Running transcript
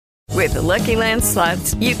With the Lucky Land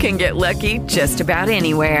Slots, you can get lucky just about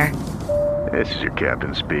anywhere. This is your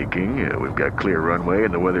captain speaking. We've got clear runway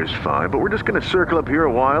and the weather's fine, but we're just going to circle up here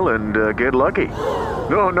a while and get lucky.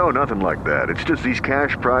 No, nothing like that. It's just these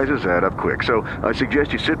cash prizes add up quick. So I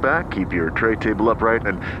suggest you sit back, keep your tray table upright,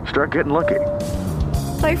 and start getting lucky.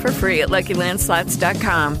 Play for free at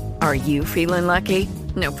LuckyLandSlots.com. Are you feeling lucky?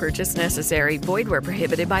 No purchase necessary. Void where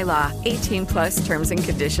prohibited by law. 18 plus terms and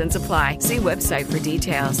conditions apply. See website for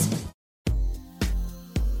details.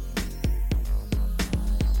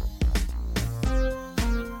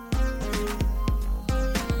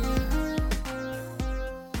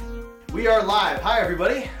 We are live. Hi,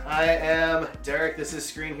 everybody. I am Derek. This is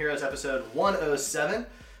Screen Heroes episode 107.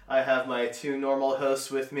 I have my two normal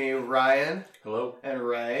hosts with me, Ryan. Hello. And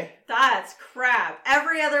Ray. That's crap.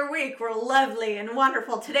 Every other week we're lovely and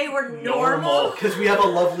wonderful. Today we're normal. Because we have a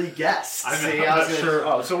lovely guest. I'm not sure.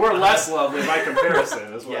 Oh, so we're less lovely by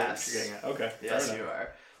comparison. Is what yes. you're getting at. Okay. Yes, you are.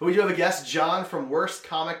 But we do have a guest, John from Worst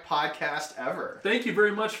Comic Podcast Ever. Thank you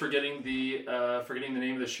very much for getting the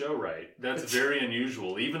name of the show right. That's very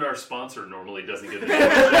unusual. Even our sponsor normally doesn't get the name of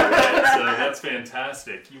the show right, so that's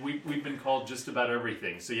fantastic. We've been called just about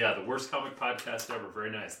everything. So yeah, the Worst Comic Podcast Ever. Very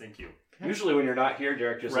nice. Thank you. Usually when you're not here,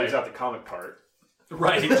 Derek just leaves out the comic part.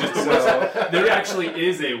 Right. Just the worst. There actually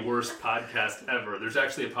is a Worst Podcast Ever. There's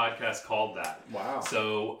actually a podcast called that. Wow.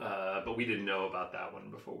 So, but we didn't know about that one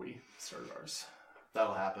before we started ours.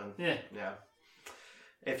 That'll happen. Yeah.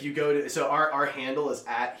 If you go to, so our handle is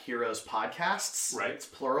at Heroes Podcasts. Right. It's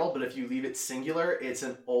plural, but if you leave it singular, it's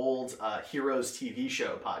an old Heroes TV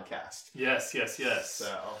show podcast. Yes. So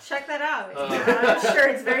check that out. I'm sure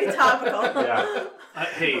it's very topical. Yeah.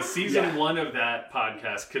 Hey, season 1 of that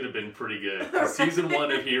podcast could have been pretty good. Season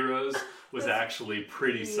 1 of Heroes was actually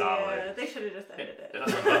pretty solid. Yeah, they should have just ended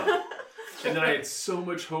it. And then I had so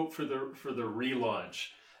much hope for the relaunch,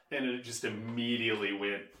 and it just immediately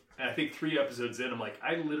went. And I think 3 episodes in, I'm like,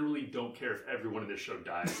 I literally don't care if everyone in this show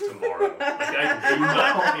dies tomorrow. I do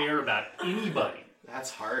not care about anybody.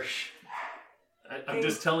 That's harsh. I'm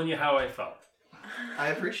just telling you how I felt. I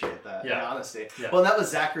appreciate that. Yeah. Honesty. Yeah. Well, that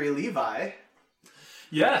was Zachary Levi.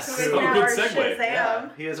 Yes. Good segue. Shazam. Yeah,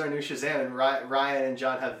 he is our new Shazam, and Ryan and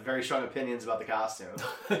John have very strong opinions about the costume.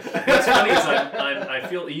 What's funny is I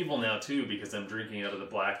feel evil now too because I'm drinking out of the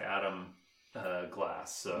Black Adam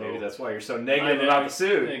glass. So Maybe that's why you're so negative about the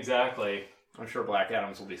suit. Exactly. I'm sure Black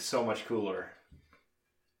Adam's will be so much cooler.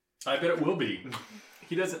 I bet it will be.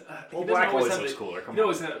 He doesn't. Black always looks cooler. Come on. He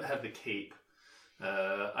always have the cape.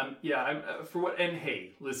 I'm for what? And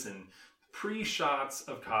hey, listen. Pre-shots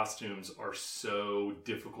of costumes are so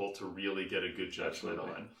difficult to really get a good judgment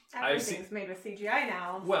on. Everything's made with CGI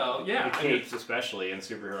now. Well, yeah. The capes, especially in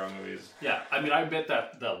superhero movies. Yeah, I mean, I bet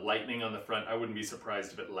that the lightning on the front, I wouldn't be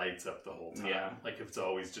surprised if it lights up the whole time. Yeah. Like if it's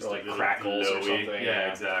always just like little crackles glowy. or something. Yeah,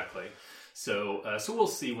 exactly. So we'll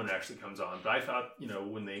see when it actually comes on. But I thought,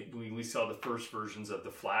 when we saw the first versions of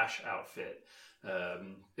the Flash outfit,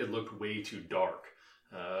 it looked way too dark.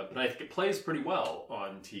 But I think it plays pretty well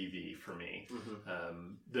on TV for me.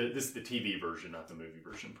 Mm-hmm. This is the TV version, not the movie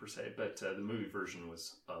version per se. But the movie version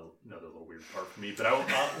was another little weird part for me. But I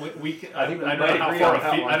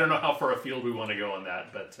don't know how far afield we want to go on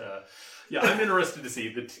that. But yeah, I'm interested to see.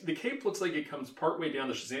 The cape looks like it comes partway down.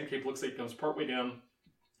 The Shazam cape looks like it comes partway down,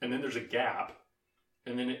 and then there's a gap.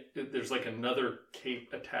 And then there's like another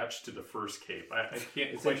cape attached to the first cape. I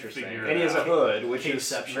can't quite figure it out. And he has a hood, which is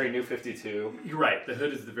Capeception. very New 52. You're right. The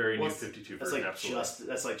hood is the very New 52 version.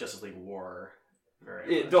 That's like Justice League War.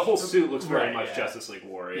 Very much. The whole suit looks very much yeah. Justice League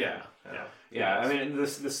War. Yeah. I mean,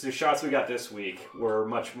 the shots we got this week were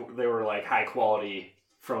they were like high quality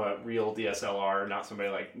from a real DSLR, not somebody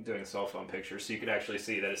like doing cell phone pictures. So you could actually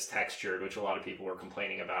see that it's textured, which a lot of people were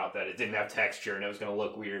complaining about, that it didn't have texture and it was going to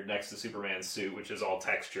look weird next to Superman's suit, which is all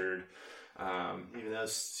textured. Even though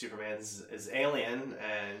Superman's is alien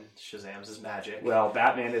and Shazam's is magic. Well,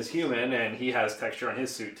 Batman is human and he has texture on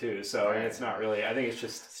his suit too. So Right. it's not really, I think it's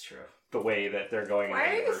just That's true. the way that they're going. Why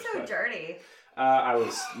are you so dirty? I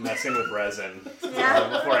was messing with resin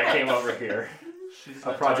Yeah. before I came over here. She's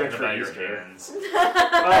A project for your Easter. hands.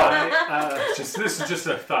 This is just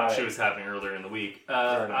a thought she was having earlier in the week.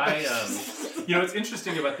 It's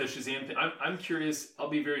interesting about the Shazam thing. I'm curious. I'll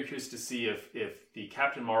be very curious to see if the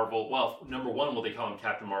Captain Marvel. Well, number one, will they call him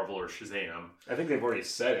Captain Marvel or Shazam? I think they've already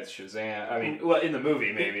said it's Shazam. I mean, well, in the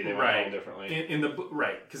movie maybe they might call him differently. In the book,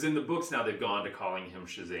 right? Because in the books now they've gone to calling him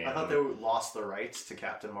Shazam. I thought they lost the rights to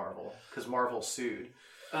Captain Marvel because Marvel sued.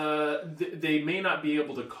 They may not be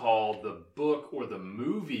able to call the book or the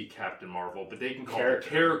movie Captain Marvel, but they can call the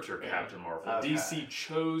character Captain Marvel. Okay. DC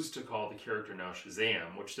chose to call the character now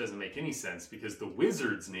Shazam, which doesn't make any sense because the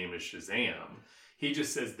wizard's name is Shazam. He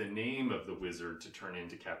just says the name of the wizard to turn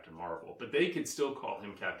into Captain Marvel. But they could still call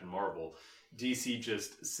him Captain Marvel. DC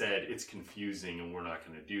just said it's confusing and we're not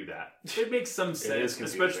going to do that. It makes some sense,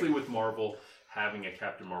 especially with Marvel having a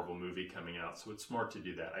Captain Marvel movie coming out. So it's smart to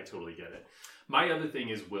do that. I totally get it. My other thing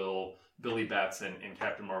is, will Billy Batson and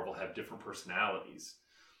Captain Marvel have different personalities?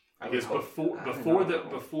 Because before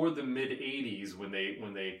the mid '80s, when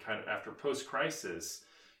they kind of after post-crisis,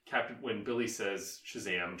 when Billy says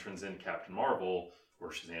Shazam turns into Captain Marvel or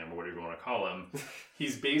Shazam or whatever you want to call him,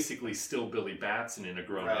 he's basically still Billy Batson in a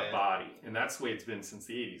grown-up body, and that's the way it's been since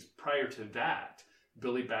the '80s. Prior to that,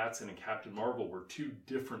 Billy Batson and Captain Marvel were two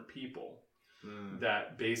different people.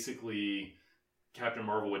 That basically Captain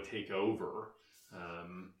Marvel would take over.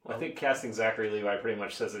 I think casting Zachary Levi pretty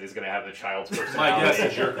much says that he's going to have the child's personality. My guess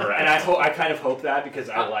is you're correct. And I kind of hope that because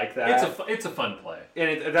I like that. It's a fun play,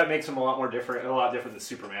 and that makes him a lot different than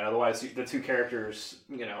Superman. Otherwise, the two characters,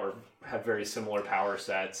 have very similar power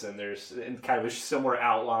sets, and there's kind of a similar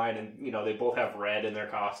outline, and they both have red in their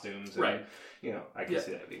costumes, and, right? I can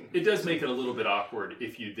see that being. It does make it a little bit awkward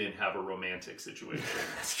if you then have a romantic situation.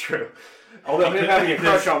 That's true. Although him having a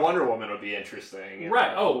crush on Wonder Woman would be interesting,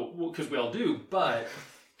 right? Oh, well, because we all do. But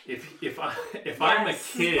if I'm a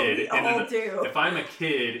kid, if I'm a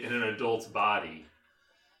kid in an adult's body,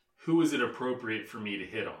 who is it appropriate for me to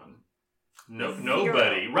hit on?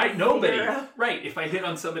 Nobody, right? Nobody, right? If I hit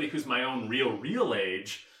on somebody who's my own real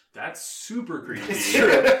age, that's super creepy. It's true.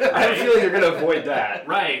 Right? I have a feeling you're going to avoid that,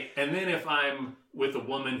 right? And then if I'm with a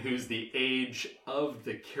woman who's the age of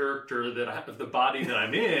the character of the body that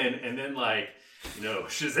I'm in, and then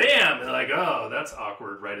Shazam, and oh, that's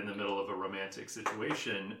awkward right in the middle of a romantic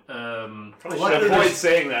situation. Probably should avoid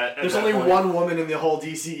saying that. There's only one woman in the whole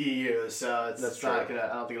DCEU, so it's not gonna.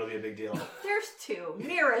 I don't think it'll be a big deal. There's two.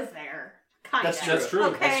 Mira's there. Kind of. That's true.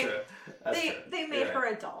 Okay. That's true. They made her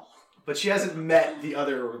a doll. But she hasn't met the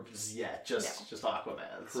others yet, just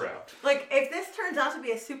Aquaman. So. Correct. If this turns out to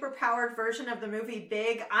be a super-powered version of the movie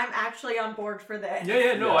Big, I'm actually on board for this.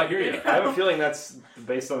 Yeah, no, I hear you. I have a feeling that's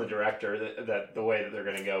based on the director, that the way that they're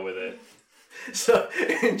going to go with it. So,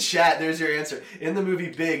 in chat, there's your answer. In the movie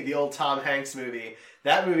Big, the old Tom Hanks movie,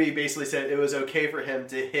 that movie basically said it was okay for him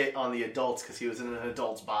to hit on the adults because he was in an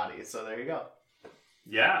adult's body. So there you go.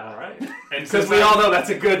 Yeah. All right. And because we all know that's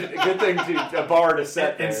a good thing a bar to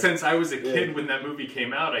set. And since I was a kid when that movie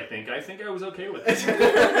came out, I think I was okay with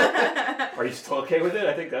it. Are you still okay with it?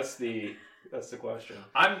 I think that's the question.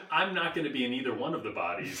 I'm not going to be in either one of the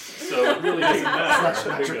bodies, so it really doesn't matter. That's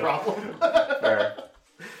not your problem. Fair.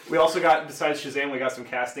 We also got, besides Shazam, we got some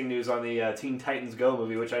casting news on the Teen Titans Go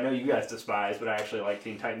movie, which I know you guys despise, but I actually like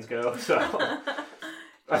Teen Titans Go, so...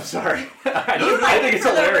 I'm sorry. I think it's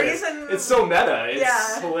hilarious. It's so meta.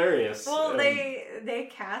 It's hilarious. Well, they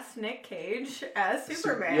cast Nick Cage as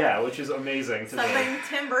Superman. Yeah, which is amazing. Something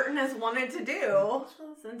Tim Burton has wanted to do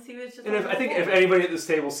since he was just. And I think if anybody at this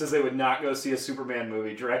table says they would not go see a Superman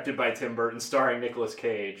movie directed by Tim Burton, starring Nicolas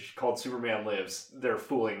Cage, called Superman Lives, they're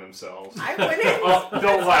fooling themselves. I wouldn't.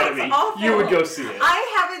 Don't lie to me. Awful. You would go see it.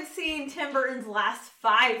 I haven't seen Tim Burton's last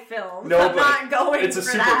 5 films. No, I'm not going. It's a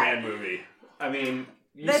for Superman that. movie. I mean.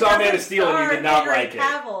 You that saw Man of Steel and you did not like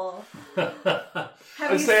Cavill.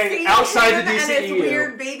 I'm saying outside the DCEU. And his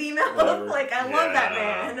weird baby mouth. Whatever. I love that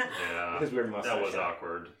man. Yeah, his weird mustache. That was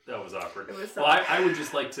awkward. It was so well, I would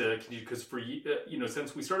just like to, because for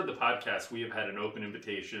since we started the podcast, we have had an open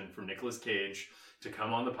invitation from Nicolas Cage to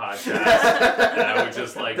come on the podcast, and I would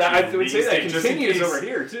just like I to would say that just continues in case, over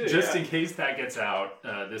here too. Just in case that gets out,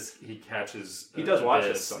 he catches. He does watch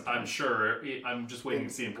this. this sometimes. I'm sure. I'm just waiting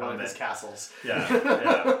to see him comment. One of his castles. Yeah,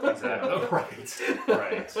 exactly.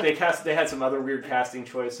 Right. They had some other weird casting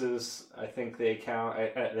choices. I think they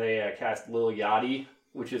cast Lil Yachty,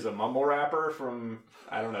 which is a mumble rapper from,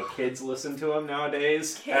 I don't know, kids listen to him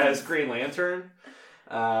nowadays, as Green Lantern.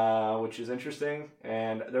 Which is interesting,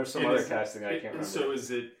 and there's some other casting I can't remember. So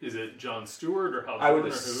is it Jon Stewart or Hal Jordan? I would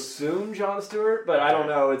assume Jon Stewart, but I don't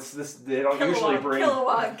know. It's this. They don't usually bring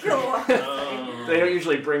Kilowatt. They don't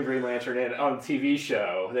usually bring Green Lantern in on a TV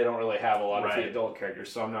show. They don't really have a lot of the adult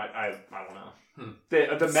characters, so I'm not. I don't know.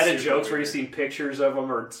 The meta jokes where you see pictures of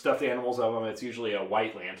them or stuffed animals of them, it's usually a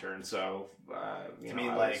white lantern. So you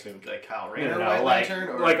mean like Kyle Rayner white lantern,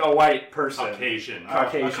 or like a white person, Caucasian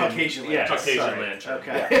lantern. Yes, Caucasian lantern.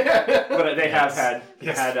 Okay, yeah. But they have had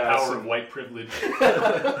power some of white privilege.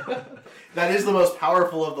 That is the most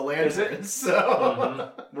powerful of the lanterns. Is it?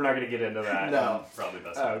 So We're not going to get into that. no, Probably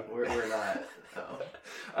best. we're not. No.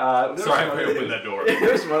 I Sorry, I opened that door.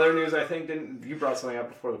 There's some other news. I think you brought something up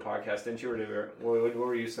before the podcast, didn't you? Or what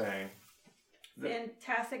were you saying?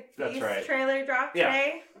 Fantastic That's Beasts right. trailer dropped Yeah.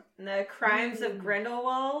 today. The Crimes of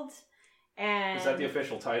Grindelwald. And Is that the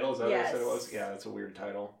official title? Is that Yes. what they said it was? Yeah, that's a weird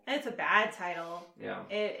title. it's a bad title. Yeah.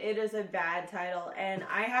 It is a bad title, and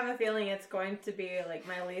I have a feeling it's going to be like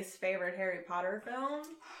my least favorite Harry Potter film.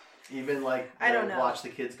 Even like I don't know. Watch the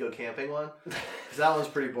Kids Go Camping one, because that one's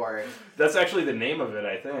pretty boring. That's actually the name of it,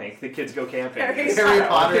 I think. The Kids Go Camping. Harry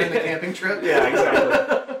Potter and the camping trip. Yeah,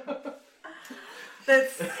 exactly.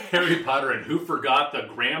 That's Harry Potter and Who Forgot the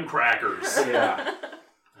Graham Crackers? Yeah.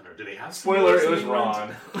 I don't know, did they have Spoiler, s'mores it in was England? Ron.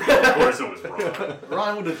 Of course it was Ron.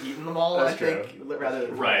 Ron would have eaten them all, That's I think, rather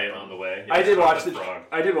than Right, on the way. I did watch the frog.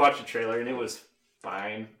 I did watch the trailer, and it was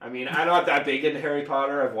fine. I mean, I'm not that big into Harry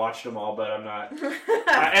Potter. I've watched them all, but I'm not.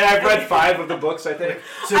 And I've read 5 of the books, I think.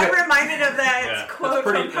 So, I'm reminded of that Yeah, quote that's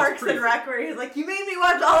pretty- from Parks that's pretty- and Rec where he's like, "You made me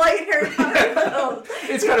watch all 8 Harry Potter films.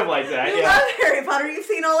 It's kind of like that, You yeah. love Harry Potter. You've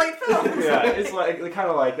seen all 8 films." Yeah, it's like kind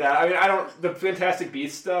of like that. I mean, I don't the Fantastic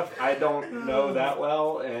Beasts stuff. I don't know that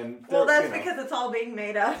well, and Well, there- that's because it's all being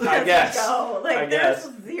made up. I as we guess. go. Like, I there's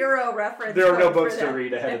guess. 0 reference. there are no point for books to them.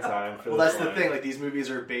 read ahead of time. For well, this that's the one. thing. Like these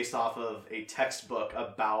movies are based off of a textbook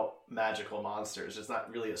about magical monsters. It's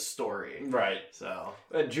not really a story. Right. So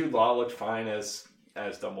Jude Law looked fine as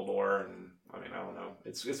Dumbledore, and I mean, I don't know.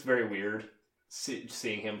 It's very weird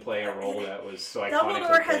seeing him play a role that was so iconic.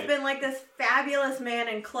 Dumbledore has been like this fabulous man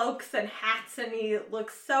in cloaks and hats, and he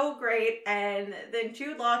looks so great. And then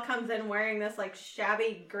Jude Law comes in wearing this like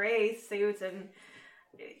shabby gray suit, and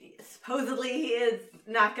supposedly he is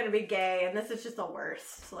not going to be gay. And this is just the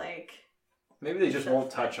worst. Like, Maybe they just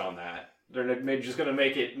won't touch on that. They're just going to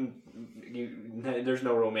make it. There's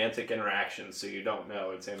no romantic interaction, so you don't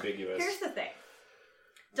know. It's ambiguous. here's the thing: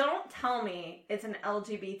 don't tell me it's an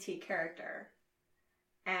LGBT character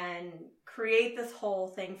and create this whole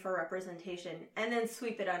thing for representation and then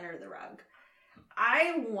sweep it under the rug.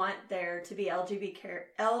 I want there to be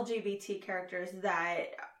LGBT characters that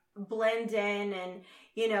blend in, and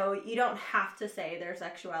you don't have to say their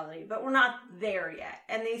sexuality, but we're not there yet,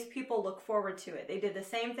 and these people look forward to it. They did the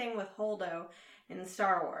same thing with Holdo in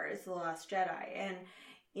Star Wars The Last Jedi, and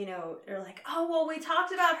they're like, oh well, we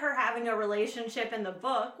talked about her having a relationship in the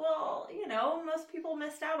book. Well, most people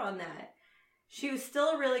missed out on that. She was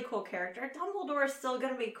still a really cool character. Dumbledore is still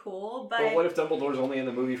going to be cool, but what if Dumbledore's only in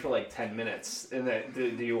the movie for like 10 minutes? And that do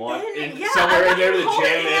you want yeah, somewhere I'm in there not to holding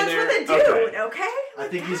jam in hands there? with a dude, okay? I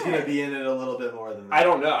think he's going to be in it a little bit more than that. I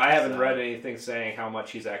don't know. I haven't So- read anything saying how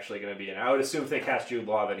much he's actually going to be in. I would assume if they cast Jude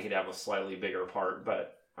Law, then he'd have a slightly bigger part.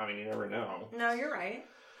 But I mean, you never know. No, you're right.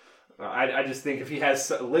 I just think if he has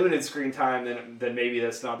limited screen time, then maybe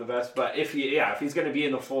that's not the best. But if he's going to be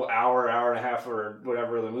in the full hour and a half, or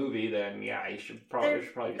whatever of the movie, then yeah, he should probably be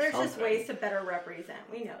There's something. just ways to better represent.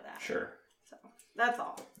 We know that. Sure. So that's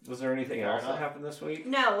all. Was there anything Fair else that enough. happened this week?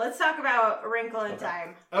 No, let's talk about A Wrinkle in Okay.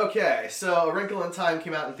 Time. Okay, so A Wrinkle in Time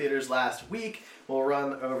came out in theaters last week. We'll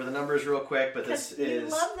run over the numbers real quick, but this Because you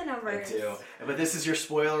is... love the numbers. I do. But this is your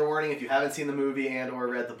spoiler warning. If you haven't seen the movie and or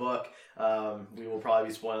read the book, we will probably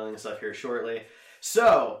be spoiling stuff here shortly.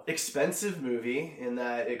 So, expensive movie in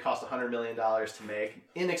that it cost $100 million to make.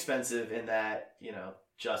 Inexpensive in that,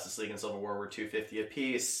 Justice League and Civil War were $250 a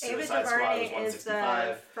piece. Ava Suicide Squad was DuVernay is the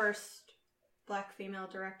 $165. first black female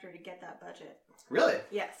director to get that budget. Really?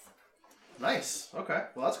 Yes. Nice. Okay.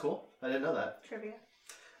 Well, that's cool. I didn't know that. Trivia.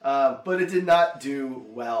 But it did not do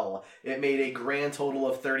well. It made a grand total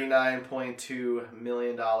of $39.2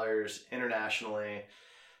 million internationally.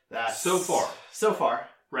 That's So far. So far.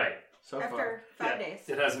 Right. So far. After 5 days.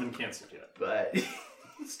 It hasn't been canceled yet. But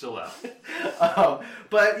It's still out.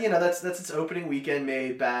 but that's its opening weekend,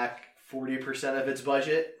 made back 40% of its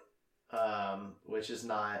budget, which is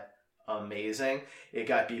not amazing. It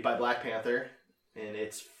got beat by Black Panther in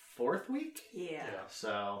its 4th week. Yeah.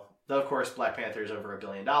 So, though of course Black Panther is over $1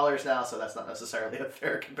 billion now, so that's not necessarily a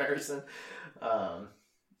fair comparison.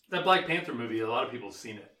 That Black Panther movie, a lot of people have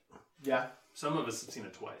seen it. Yeah, Some of us have seen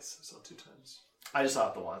it twice. I saw it 2 times. I just saw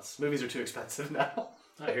it the once. Movies are too expensive now.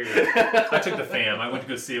 I hear you. I took the fam. I went to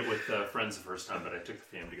go see it with friends the first time, but I took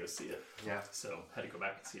the fam to go see it. Yeah, So had to go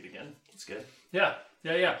back and see it again. it's good. Yeah.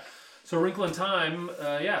 So Wrinkle in Time,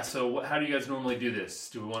 so how do you guys normally do this?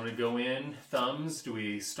 Do we want to go in, thumbs? Do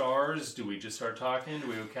we stars? Do we just start talking? Do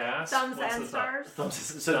we go cast? Thumbs What's and the thought? stars.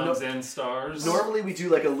 So Thumbs and stars? normally we do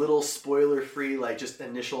like a little spoiler-free, like just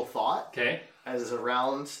initial thought. Okay. As a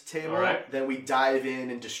round table, All right. then we dive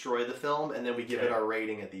in and destroy the film, and then we give Okay. it our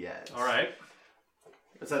rating at the end. All right.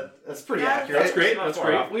 That's pretty That's- accurate. That's great. Not That's far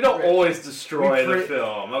great. off. We don't always destroy We the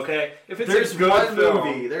film, okay? If it's There's a good one film,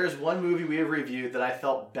 movie. There's one movie we have reviewed that I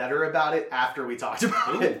felt better about it after we talked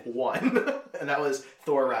about it. One, and that was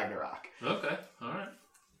Thor Ragnarok. Okay. All right.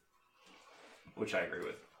 which I agree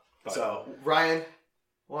with. But So Ryan,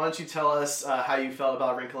 why don't you tell us how you felt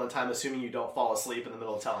about Wrinkle in Time, assuming you don't fall asleep in the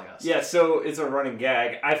middle of telling us? yeah, so it's a running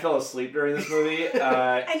gag. I fell asleep during this movie.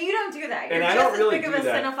 And you don't do that. You're And I just don't really as big do of a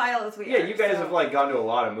that. cinephile as we Yeah, are. you guys so- have like gone to a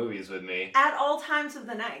lot of movies with me. At all times of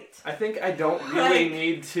the night. I think I don't really Like,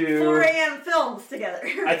 need to. 4 a.m. films together.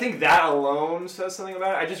 I think that alone says something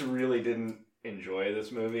about it. I just really didn't enjoy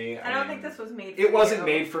this movie. I don't mean, think this was made for It wasn't you.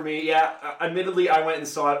 made for me. Yeah, admittedly, I went and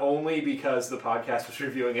saw it only because the podcast was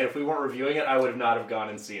reviewing it. If we weren't reviewing it, I would have not have gone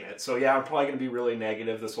and seen it. So yeah, I'm probably going to be really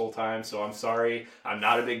negative this whole time. So I'm sorry. I'm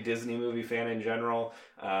not a big Disney movie fan in general,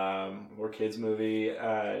 or kids movie.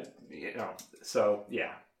 So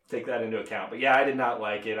yeah, take that into account. But yeah, I did not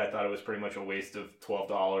like it. I thought it was pretty much a waste of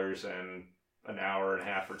 $12 and an hour and a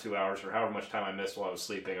half or 2 hours or however much time I missed while I was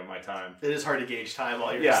sleeping of my time. It is hard to gauge time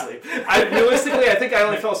while you're Yeah. asleep. Realistically, I think I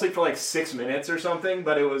only fell asleep for like 6 minutes or something,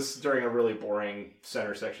 but it was during a really boring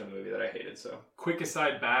center section of the movie that I hated. So Quick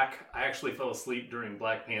aside back, I actually fell asleep during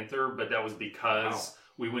Black Panther, but that was because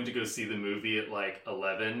we went to go see the movie at like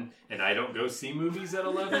 11, and I don't go see movies at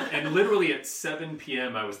 11. And literally at 7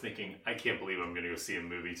 p.m. I was thinking, I can't believe I'm going to go see a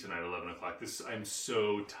movie tonight at 11 o'clock. I'm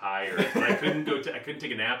so tired. But I couldn't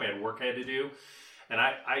take a nap. I had work I had to do. And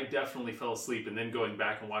I definitely fell asleep. And then going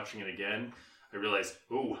back and watching it again, I realized,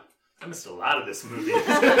 ooh, I missed a lot of this movie.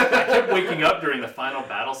 I kept waking up during the final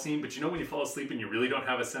battle scene, but you know when you fall asleep and you really don't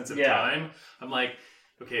have a sense of time? I'm like,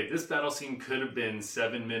 okay, this battle scene could have been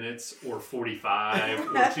 7 minutes or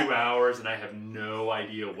 45 or 2 hours, and I have no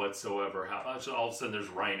idea whatsoever how. All of a sudden, there's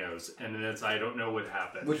rhinos, and then I don't know what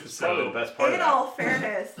happened. which was probably the best part of In that. all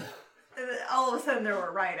fairness, all of a sudden there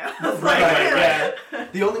were rhinos. Right.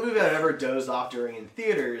 The only movie I've ever dozed off during in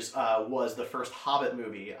theaters was the first Hobbit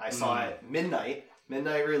movie. I saw it midnight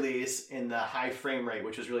release in the high frame rate,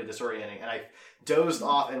 which was really disorienting. And I dozed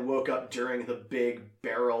off and woke up during the big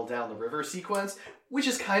barrel down the river sequence, which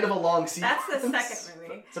is kind of a long sequence. That's the second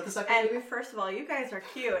movie. Is that the second And movie? first of all, you guys are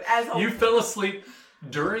cute. As a You fell asleep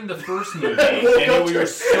during the first movie, Woke up and you were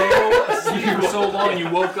so long. You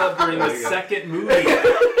woke up during the second movie.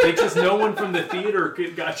 They just no one from the theater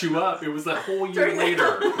got you up. It was a whole year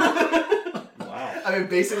later. Wow. I mean,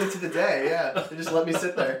 basically to the day, yeah. They just let me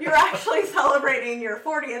sit there. You're actually celebrating your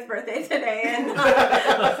 40th birthday today, and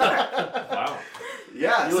Wow.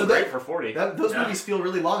 Yeah, You look great for 40. those movies feel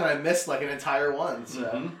really long, and I missed like an entire one.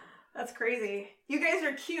 So. that's crazy. You guys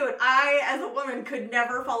are cute. I, as a woman, could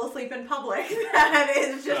never fall asleep in public. That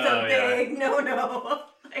is just a big no-no.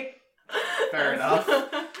 Like, Fair enough.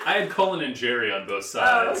 I had Colin and Jerry on both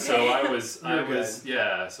sides, so I was in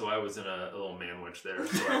a little manwich there,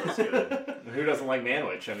 so I was good. Who doesn't like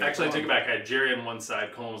Manwich? I mean, Actually, I come take it back. I had Jerry on one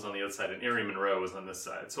side, Colin was on the other side, and Ari Monroe was on this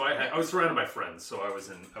side. So I was surrounded by friends, so I was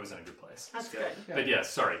in a good place. That's good. But yeah,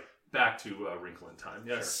 sorry. Back to Wrinkle in Time.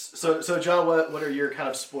 Yes. So John, what are your kind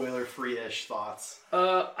of spoiler-free-ish thoughts?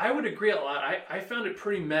 I would agree a lot. I found it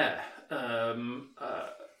pretty meh.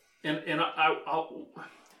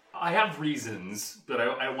 I have reasons, but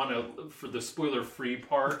I want to, for the spoiler-free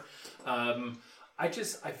part,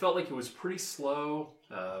 I felt like it was pretty slow.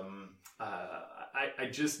 I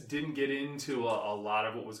just didn't get into a lot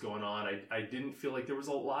of what was going on. I didn't feel like there was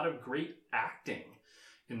a lot of great acting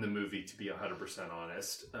in the movie, to be 100%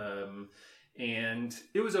 honest. And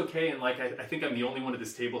it was okay. And like, I think I'm the only one at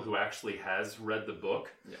this table who actually has read the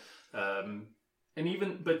book. Yeah.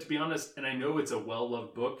 But to be honest, and I know it's a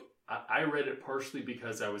well-loved book, I read it partially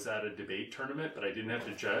because I was at a debate tournament, but I didn't have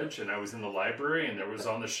to judge, and I was in the library, and it was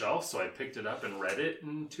on the shelf, so I picked it up and read it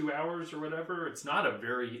in 2 hours or whatever. It's not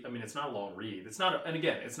it's not a long read. It's not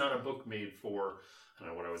a book made for, I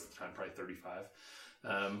don't know what I was at the time, probably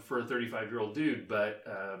 35, for a 35-year-old dude, but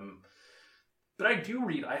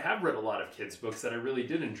I have read a lot of kids' books that I really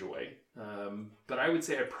did enjoy, but I would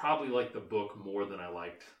say I probably liked the book more than I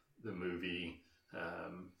liked the movie,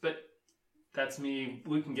 but that's me.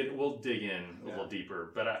 We'll dig in a little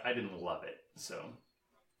deeper, but I didn't love it. So,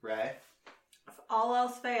 Ray? If all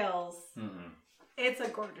else fails, it's a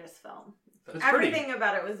gorgeous film. It's Everything pretty.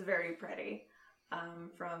 about it was very pretty.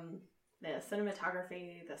 From the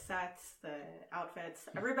cinematography, the sets, the outfits,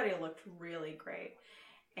 everybody looked really great.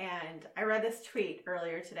 And I read this tweet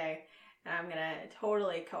earlier today, and I'm going to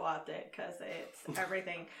totally co-opt it because it's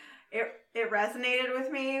everything. It resonated with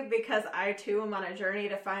me because I too am on a journey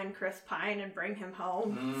to find Chris Pine and bring him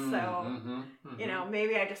home. So,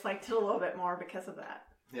 maybe I just liked it a little bit more because of that.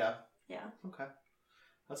 Yeah. Yeah. Okay.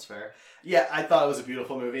 That's fair. Yeah, I thought it was a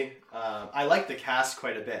beautiful movie. I like the cast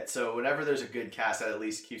quite a bit. So whenever there's a good cast, that at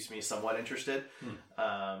least keeps me somewhat interested.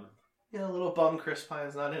 A little bum Chris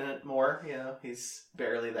Pine's not in it more. He's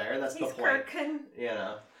barely there. That's the point. Kirk and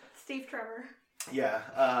Steve Trevor. Yeah,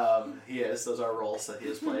 he is. Those are roles that he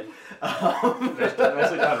has played.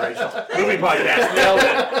 Nicely done, Rachel. Movie podcast. Nailed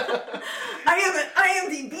it. I am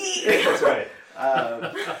an IMDb. That's right.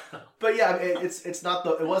 But yeah,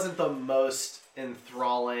 it wasn't the most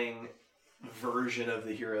enthralling version of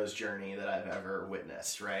the hero's journey that I've ever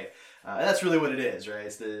witnessed, right? And that's really what it is, right?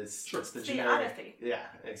 It's the generic. Odyssey. Yeah,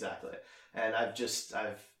 exactly. And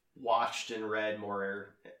I've watched and read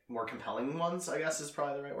more compelling ones, I guess is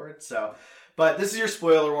probably the right word. So, but this is your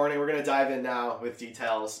spoiler warning. We're going to dive in now with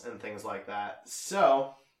details and things like that.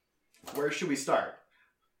 So, where should we start?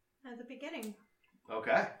 At the beginning.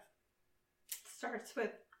 Okay. Starts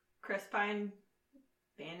with Chris Pine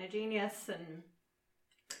being a genius and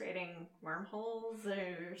creating wormholes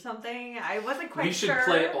or something. I wasn't quite sure. We should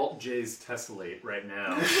play Alt J's Tessellate right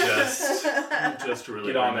now. Just to really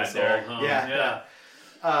get on bring that, us Derek. all home. Yeah.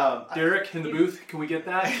 Derek in the booth, can we get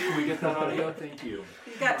that? Can we get that audio? Thank you.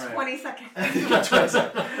 You've got 20 seconds. You got 20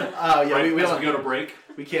 seconds. Right, we don't go to break.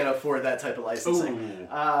 We can't afford that type of licensing.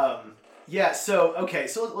 Ooh.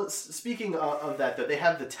 So speaking of that, though, they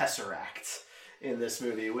have the Tesseract in this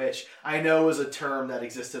movie, which I know was a term that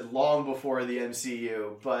existed long before the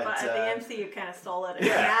MCU, but the MCU kind of stole it.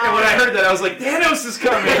 Yeah, and when I heard that, I was like, Thanos is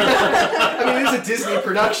coming! I mean, it was a Disney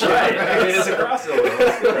production, right? I mean, it's a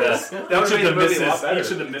crossover. That would make the movie a lot better. Each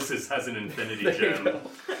of the misses has an infinity gem.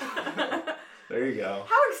 There you go.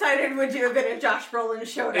 How excited would you have been if Josh Brolin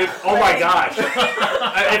showed up? Oh my gosh.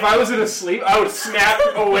 If I was in a sleep, I would have snapped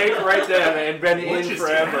awake right then and been in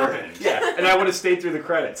forever. Yeah, and I would have stayed through the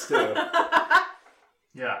credits, too.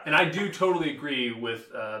 Yeah, and I do totally agree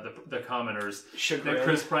with the commenters that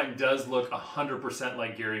Chris Pine does look 100%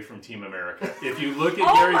 like Gary from Team America. If you look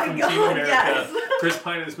at Gary from Team America, yes. Chris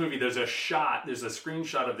Pine in this movie, there's a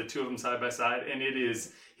screenshot of the two of them side by side, and it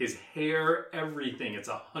is his hair, everything. It's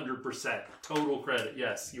 100%. Total credit.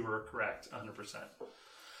 Yes, you were correct, 100%.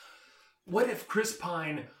 What if Chris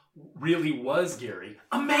Pine really was Gary?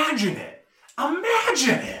 Imagine it!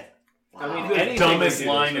 Imagine it! Wow. I mean, the dumbest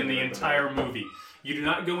line in the entire movie. You do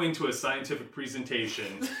not go into a scientific presentation,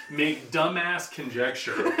 make dumbass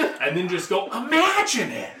conjecture, and then just go,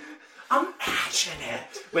 imagine it! Imagine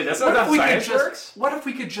it! Wait, that's not how science works? What if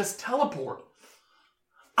we could just teleport?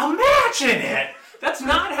 Imagine it! That's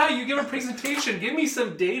not how you give a presentation. Give me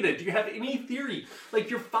some data. Do you have any theory?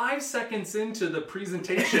 Like, you're 5 seconds into the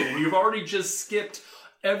presentation, and you've already just skipped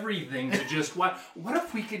everything to just, what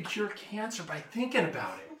if we could cure cancer by thinking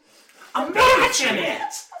about it? Imagine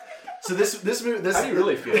it! So this movie, how do you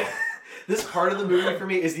really feel? This part of the movie for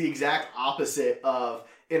me is the exact opposite of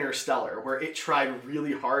Interstellar, where it tried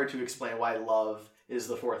really hard to explain why love is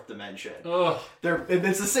the fourth dimension.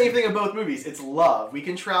 It's the same thing in both movies. It's love. We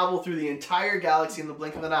can travel through the entire galaxy in the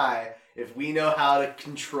blink of an eye if we know how to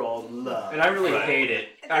control love. And I really hate it.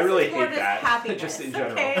 I really hate that. Just in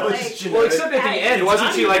general. Okay, well, except at the end,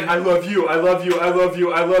 wasn't she like, I love you, I love you, I love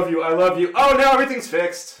you, I love you, I love you. Oh, now everything's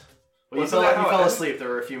fixed. Well, you fell asleep. There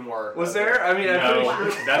were a few more. Was there? I mean, no, I'm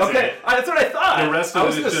pretty sure. That's okay, it. That's what I thought. The rest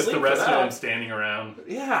of it is just the rest of them standing around.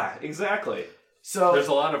 Yeah, exactly. So there's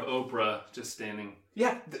a lot of Oprah just standing.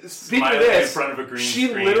 Yeah. Speaking of this, in front of a green she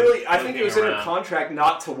screen, literally, I think it was in her contract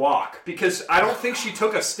not to walk because I don't think she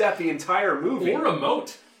took a step the entire movie. Or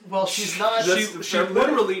emote. Well, she's not. She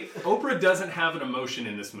literally, Oprah doesn't have an emotion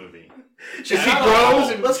in this movie. She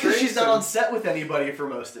grows and that's because she's not on set with anybody for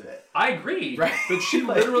most of it. I agree, right? But she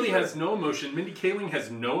literally has no emotion. Mindy Kaling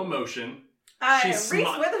has no emotion. Reese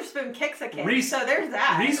Witherspoon kicks a kid, so there's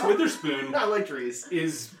that. Reese Witherspoon, I liked Reese,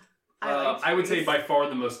 is I would say by far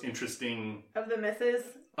the most interesting of the misses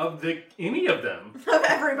of any of them of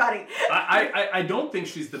everybody. I don't think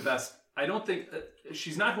she's the best. I don't think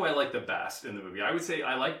she's not who I like the best in the movie. I would say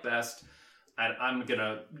I like best, and I'm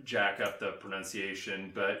gonna jack up the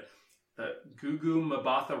pronunciation, but. Gugu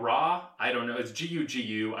Mbatha Raw, I don't know. It's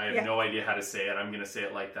G-U-G-U. I have no idea how to say it. I'm going to say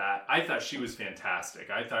it like that. I thought she was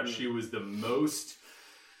fantastic. I thought she was the most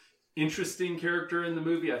interesting character in the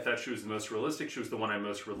movie. I thought she was the most realistic. She was the one I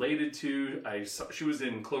most related to. She was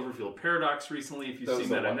in Cloverfield Paradox recently, if you've seen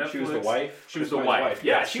that on Netflix. She was the wife? She was the wife.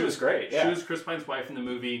 Yeah, she was great. Yeah. She was Chris Pine's wife in the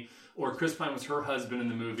movie, or Chris Pine was her husband in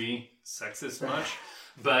the movie. Sexist much?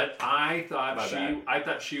 But I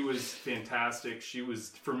thought she was fantastic.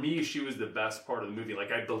 For me, she was the best part of the movie.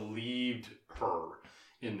 Like, I believed her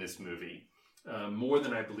in this movie more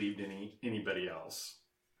than I believed anybody else.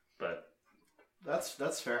 But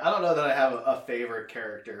that's fair. I don't know that I have a favorite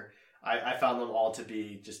character. I found them all to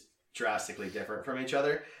be just drastically different from each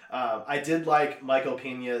other. I did like Michael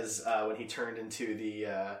Pena's when he turned into the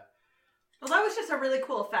well, that was just a really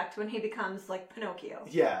cool effect when he becomes like Pinocchio.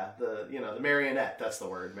 the marionette. That's the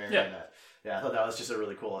word, marionette. Yeah, I thought that was just a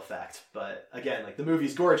really cool effect. But again, like the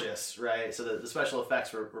movie's gorgeous, right? So the special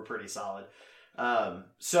effects were pretty solid.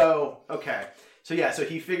 So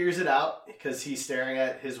he figures it out because he's staring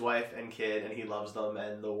at his wife and kid, and he loves them,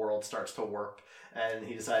 and the world starts to warp, and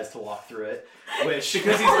he decides to walk through it. Which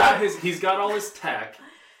Because he's got all his tech.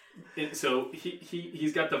 And so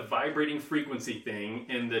he's got the vibrating frequency thing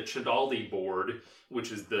and the Chidaldi board,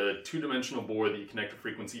 which is the 2-dimensional board that you connect a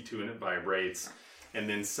frequency to and it vibrates. And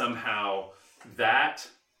then somehow that,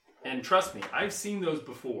 and trust me, I've seen those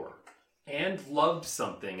before and loved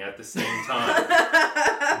something at the same time.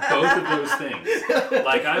 Both of those things.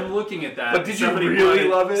 Like I'm looking at that. But did you really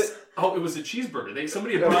love it? Oh, it was a cheeseburger.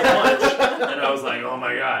 Somebody had brought lunch, and I was like, "Oh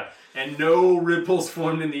my god!" And no ripples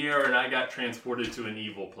formed in the air, and I got transported to an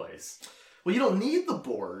evil place. Well, you don't need the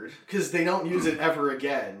board because they don't use it ever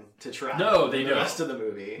again to travel. No, they the don't. rest of the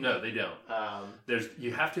movie. No, they don't.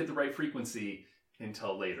 You have to hit the right frequency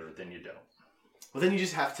until later. Then you don't. Well, then you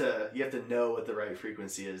just have to know what the right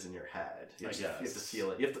frequency is in your head. You have to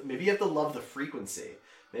feel it. Maybe you have to love the frequency.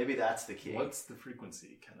 Maybe that's the key. What's the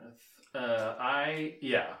frequency, Kenneth?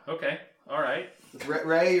 Okay, all right.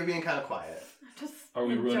 Ray, you're being kind of quiet. Just Are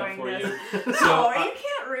we ruining it for this. you? No, you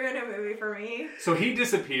can't ruin a movie for me. So he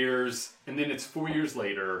disappears, and then it's 4 years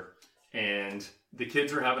later, and the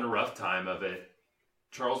kids are having a rough time of it.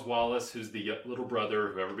 Charles Wallace, who's the little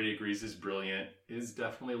brother, who everybody agrees is brilliant, is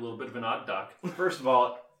definitely a little bit of an odd duck. First of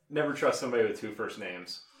all, never trust somebody with 2 first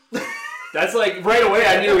names. That's like, right away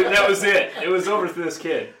I knew that was it. It was over for this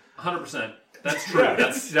kid. 100%. That's true.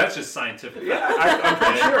 That's just scientific. Yeah, I'm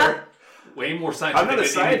pretty sure. Way more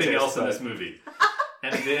scientific than anything else in but... this movie.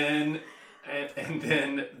 And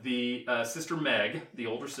then the sister Meg, the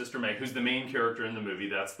older sister Meg, who's the main character in the movie,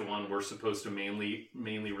 that's the one we're supposed to mainly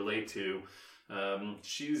relate to.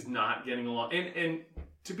 She's not getting along. And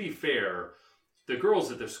to be fair, the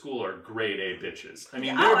girls at their school are grade A bitches. I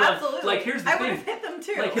mean, absolutely. Like, here's the thing. I would have hit them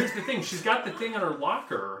too. Like, here's the thing. She's got the thing on her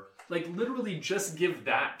locker. Like, literally just give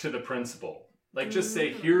that to the principal. Like, just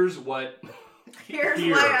say, here's what... Here's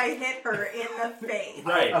why I hit her in the face.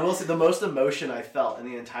 Right. I will say the most emotion I felt in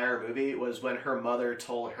the entire movie was when her mother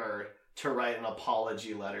told her to write an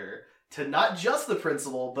apology letter to not just the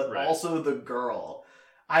principal, but also the girl.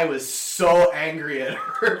 I was so angry at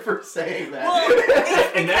her for saying that.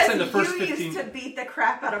 Well, and that's in the first you 15 used to beat the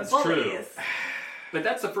crap out of That's bullies. true. But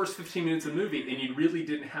that's the first 15 minutes of the movie, and you really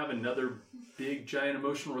didn't have another big, giant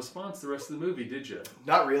emotional response the rest of the movie, did you?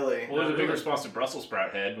 Not really. Well, there's a big response to Brussels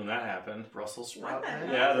sprout head when that happened. Brussels sprout head?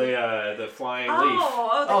 Yeah, the flying leaf.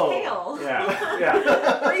 Oh, the tail.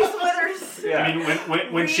 Yeah. Reese Withers. Yeah. I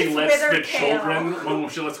mean, when she Reese lets the Witherspoon. children, when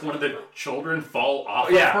she lets one of the children fall off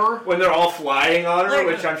of Yeah, her. when they're all flying on her, Like,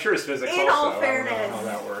 which I'm sure is physics in also. all I don't fairness, know how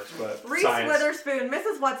that works, but Reese science. Witherspoon,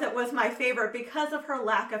 Mrs. Whatsit was my favorite because of her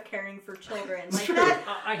lack of caring for children. Like True. that,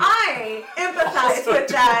 I empathize with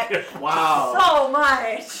that Wow. so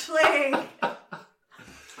much. Like, I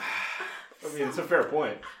mean, it's a fair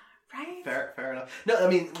point. right? Fair enough. No, I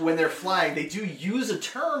mean, when they're flying, they do use a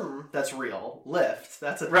term that's real. Lift.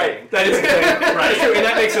 That's a thing. Right, that is a thing. Right, and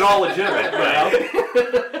that makes it all legitimate. Right?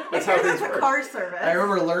 That's how things It's a work. car service. I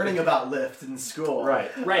remember learning about lift in school.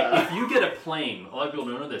 Right. Right. If you get a plane, a lot of people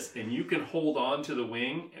don't know this, and you can hold on to the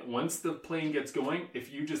wing, once the plane gets going,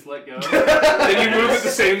 if you just let go, Then you move at the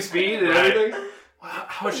same speed and Right. everything.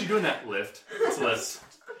 how is she doing that? Lift. So let's...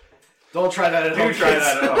 Don't try that at home. Do try kids.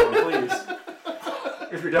 that at home, please.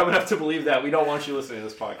 If you're dumb enough to believe that, we don't want you listening to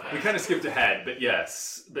this podcast. We kind of skipped ahead, but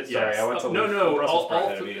yes. Sorry, I went to no. Brussels sprout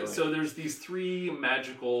head immediately. So there's these 3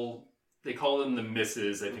 magical. They call them the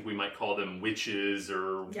misses. I think we might call them witches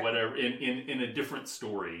or whatever in a different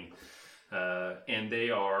story, and they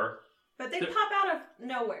are. But they pop out of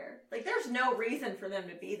nowhere. Like, there's no reason for them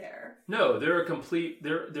to be there. No, they're a complete.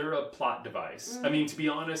 They're a plot device. I mean, to be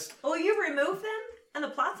honest. Well, you remove them, and the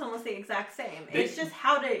plot's almost the exact same. It's just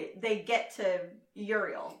how they get to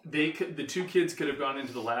Uriel. The 2 kids could have gone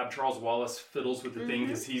into the lab. Charles Wallace fiddles with the thing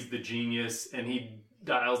because he's the genius, and he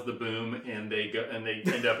dials the boom, and they go and they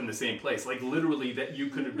end up in the same place. Like, literally, that you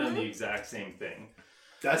could have done the exact same thing.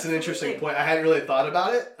 That's an interesting point. I hadn't really thought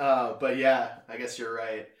about it, but yeah, I guess you're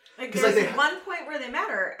right. Like, 'Cause, there's like, they- one point where they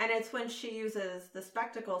matter, and it's when she uses the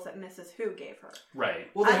spectacles that Mrs. Who gave her. Right.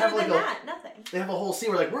 Well, they Other have than like that, nothing. they have a whole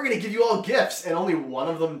scene where like we're gonna give you all gifts, and only one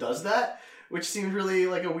of them does that. which seemed really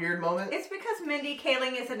like a weird moment. It's because Mindy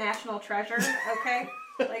Kaling is a national treasure, okay?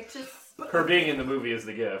 Like, just... Her being in the movie is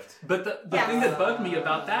the gift. But the thing that bugged me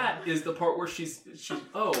about that is the part where she's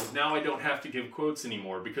now I don't have to give quotes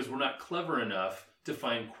anymore because we're not clever enough to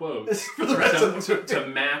find quotes For the rest of the movie. to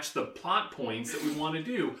match the plot points that we want to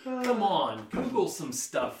do. Come on, Google some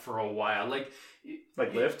stuff for a while. Like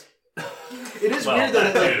Lyft? It is Well, weird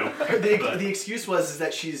that that too, but- the excuse was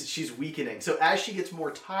that she's weakening. So as she gets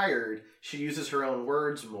more tired, she uses her own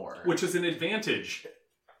words more. which is an advantage.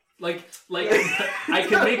 Like I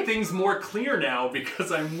can make things more clear now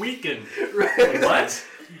because I'm weakened. Right. What?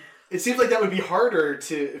 It seems like that would be harder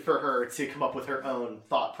for her to come up with her own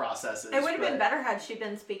thought processes. It would have been but- better had she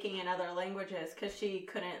been speaking in other languages, because she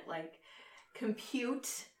couldn't, like,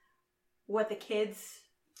 compute what the kids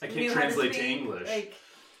I knew can't how translate to speak. English. Like,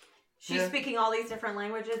 she's Yeah. speaking all these different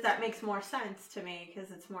languages. That makes more sense to me, because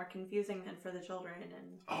it's more confusing than for the children.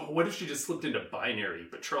 And Oh, what if she just slipped into binary,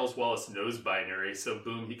 but Charles Wallace knows binary, so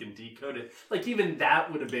boom, he can decode it. Like, even that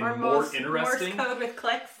would have been or more Morse interesting. code with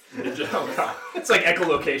clicks. Oh, God. It's like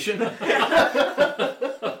echolocation.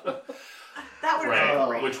 That would have Oh. been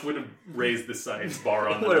great. Which would have raised the science bar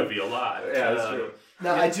on the Would've- movie a lot. Yeah, that's true.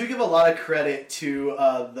 Now, I do give a lot of credit to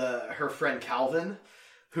her friend Calvin,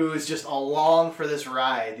 who is just along for this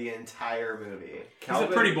ride the entire movie. He's a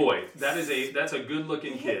pretty boy. That's a good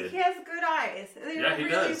looking He kid. has good eyes. They're Yeah, he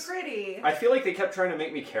really does. pretty. I feel like they kept trying to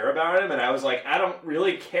make me care about him, and I was like, I don't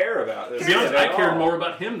really care about this. To be honest, kid I at cared all. more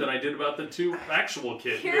about him than I did about the two actual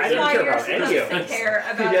kids. Here's didn't why care you're about any supposed of to them. care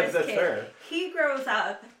about Yeah, this that's kid. fair. He grows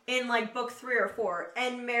up in like book 3 or 4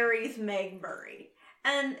 and marries Meg Murray.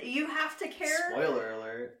 And you have to care. Spoiler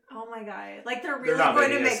alert. Oh my god. Like they're They're really not going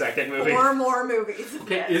to making a make second movie. 4 more movies. of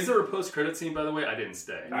Okay, this. is there a post-credit scene, by the way? I didn't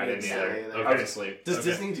stay. I didn't Yeah, either. either. I was asleep. Does Okay.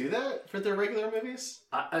 Disney do that for their regular movies?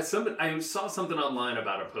 I saw something online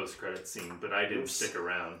about a post-credit scene, but I didn't Oops. stick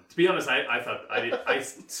around. To be honest, I thought I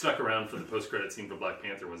stuck around for the post-credit scene for Black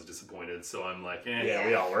Panther. Was disappointed, so I'm like, eh. Yeah,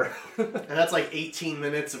 we all were. And that's like 18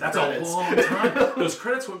 minutes of That's credits. a long time. Those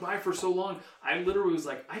credits went by for so long. I literally was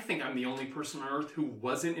like, I think I'm the only person on earth who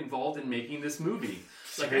wasn't involved in making this movie.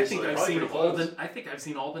 Like, Seriously, I think probably I've seen pretty all close. the. I think I've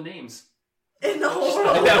seen all the names. in the whole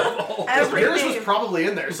Oh, world. Every Yours was name. probably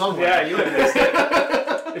in there somewhere. Yeah, you would missed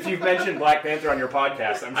it. If you've mentioned Black Panther on your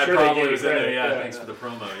podcast, I'm I sure they probably gave you was in there. credit. Yeah, thanks for the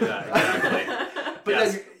promo. Yeah, exactly. But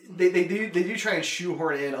Yes. then they do try and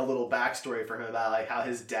shoehorn in a little backstory for him about like how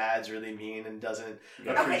his dad's really mean and doesn't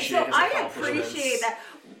Okay, appreciate so his I accomplishments. appreciate that.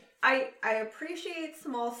 I appreciate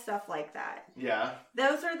small stuff like that. Yeah.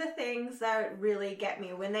 Those are the things that really get me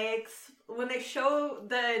when they show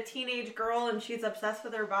the teenage girl and she's obsessed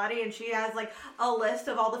with her body and she has like a list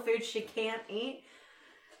of all the foods she can't eat.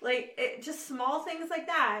 Like just small things like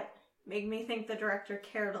that make me think the director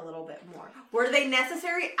cared a little bit more. Were they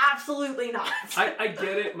necessary? Absolutely not. I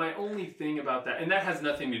get it. My only thing about that, and that has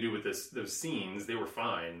nothing to do with those scenes. They were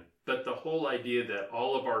fine. But the whole idea that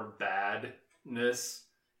all of our badness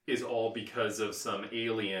is all because of some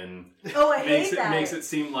alien Oh, I hate that. makes it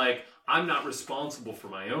seem like I'm not responsible for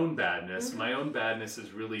my own badness. Mm-hmm. My own badness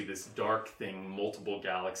is really this dark thing multiple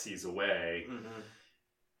galaxies away.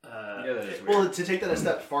 Yeah, that is weird. Well, to take that a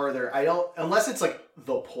step farther, I don't, unless it's like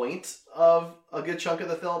the point of a good chunk of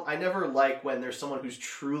the film, I never like when there's someone who's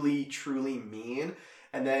truly, truly mean,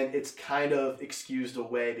 and then it's kind of excused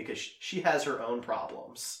away because she has her own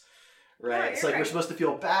problems, right? Yeah, It's you're like we're right. supposed to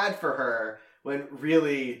feel bad for her when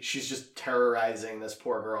really she's just terrorizing this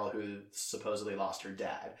poor girl who supposedly lost her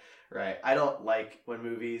dad, right? I don't like when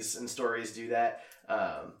movies and stories do that,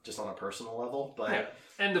 just on a personal level, but... Yeah.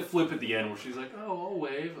 And the flip at the end where she's like, "Oh, I'll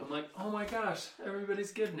wave." I'm like, "Oh my gosh,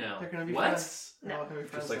 everybody's good now." They're gonna be what? friends. They're all gonna be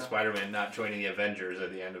friends Just like now. Spider-Man not joining the Avengers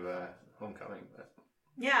at the end of Homecoming. But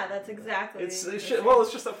Yeah, that's exactly. it's the just, thing. well,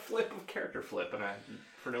 it's just a flip of character flip, and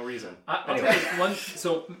for no reason. I'll Anyway. tell you one.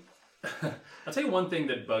 So I'll tell you one thing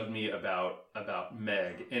that bugged me about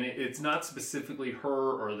Meg, and it's not specifically her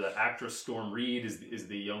or the actress Storm Reed is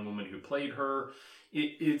the young woman who played her.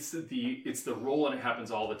 It's the role, and it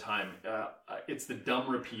happens all the time. It's the dumb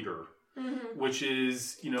repeater, which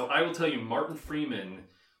is, I will tell you, Martin Freeman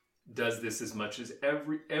does this as much as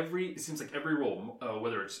every it seems like every role,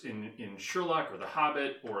 whether it's in Sherlock or The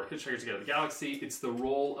Hobbit or Hitchhiker's Guide to the Galaxy, it's the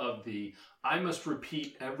role of the I must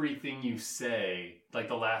repeat everything you say, like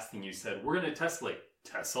the last thing you said. We're going to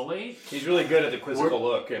tessellate. He's really good at the quizzical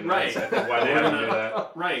look, and Right. that's, I think, why they have him do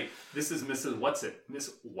that. Right. This is Mrs. Whatsit.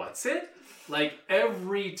 Miss Whatsit? Like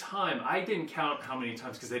every time. I didn't count how many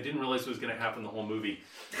times because I didn't realize it was going to happen the whole movie.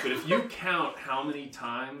 But if you count how many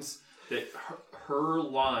times that her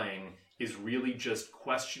line is really just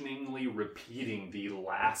questioningly repeating the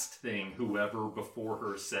last thing whoever before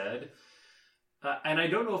her said, And I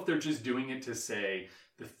don't know if they're just doing it to say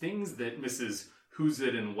the things that Mrs. Who's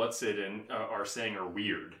It and What's It and are saying are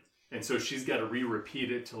weird. And so she's got to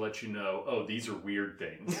re-repeat it to let you know, oh, these are weird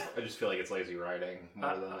things. I just feel like it's lazy writing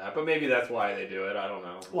more than that. But maybe that's why they do it. I don't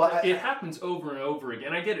know. Well, It happens over and over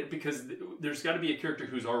again. I get it because there's got to be a character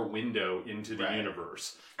who's our window into the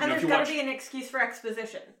universe. And if there's you got watch- to be an excuse for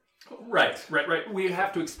exposition. Right. We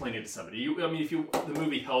have to explain it to somebody. The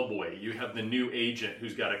movie Hellboy, you have the new agent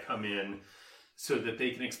who's got to come in so that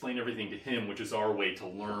they can explain everything to him, which is our way to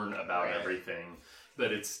learn about everything.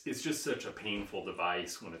 But it's just such a painful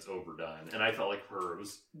device when it's overdone. And I felt like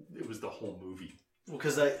it was the whole movie.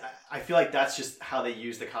 Because I feel like that's just how they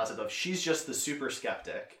use the concept of she's just the super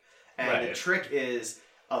skeptic. And the trick is,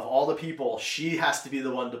 of all the people, she has to be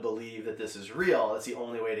the one to believe that this is real. It's the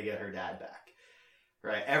only way to get her dad back.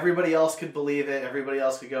 Right? Everybody else could believe it. Everybody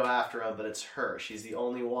else could go after him, but it's her. She's the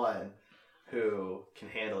only one who can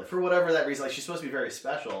handle it. For whatever that reason, like she's supposed to be very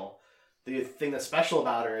special. The thing that's special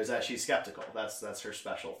about her is that she's skeptical. That's her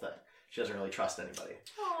special thing. She doesn't really trust anybody.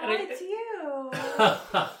 Oh, And it's you.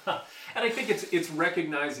 And I think it's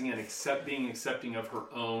recognizing and being accepting of her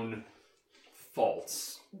own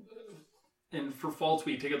faults. And for faults,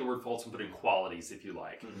 we take out the word faults and put in qualities, if you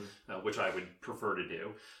like, which I would prefer to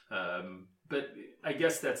do. But I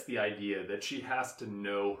guess that's the idea, that she has to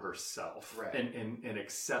know herself and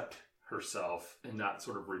accept herself and not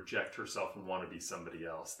sort of reject herself and want to be somebody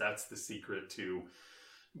else. That's the secret to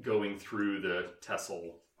going through the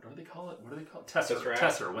Tessel. What do they call it?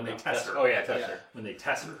 Tesser. When they test her. Oh yeah, Tesser. When they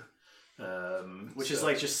test her. Which is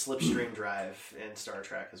like just slipstream drive in Star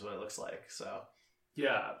Trek is what it looks like. So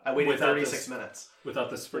yeah, I waited 36 minutes. Without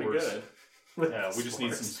the spores. Pretty good. Yeah, we just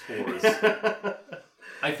need some spores.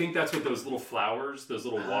 I think that's what those little flowers, those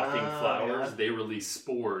little walking flowers, they release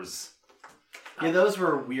spores. Yeah, those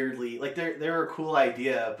were weirdly, like, they were a cool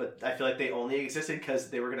idea, but I feel like they only existed because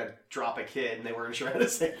they were going to drop a kid and they weren't sure how to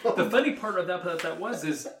save them. The funny part of that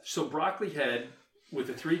is, so Broccoli Head, with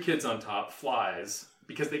the 3 kids on top, flies,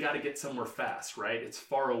 because they got to get somewhere fast, right? It's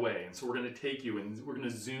far away, and so we're going to take you, and we're going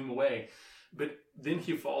to zoom away. But then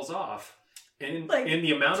he falls off, and in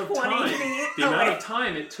the amount of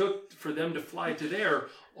time it took for them to fly to there,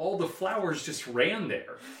 all the flowers just ran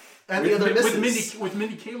there. And the other misses. With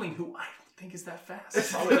Mindy Kaling, who I don't think is that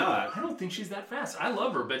fast. Probably not. I don't think she's that fast. I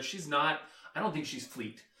love her, but she's not. I don't think she's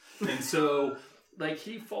fleet. And so, like,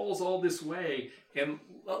 he falls all this way and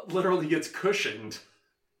literally gets cushioned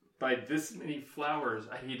by this many flowers.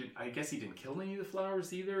 I guess he didn't kill any of the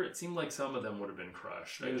flowers either. It seemed like some of them would have been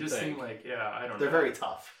crushed. It just seemed like, I don't know. They're very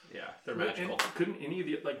tough. Yeah, they're magical. And couldn't any of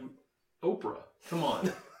the, like, Oprah, come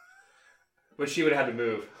on. But she would have had to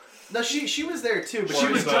move. No, she was there too, but She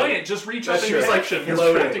was giant. Just reach up and like She was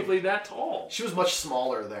floating. practically that tall. She was much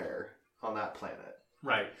smaller there on that planet.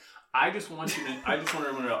 Right. I just want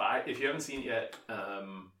everyone to know, if you haven't seen it yet,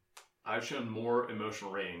 I've shown more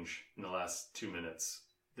emotional range in the last 2 minutes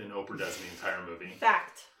than Oprah does in the entire movie.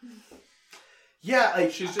 Fact. Yeah,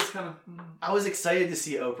 like, She's just kind of... I was excited to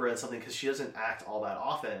see Oprah in something because she doesn't act all that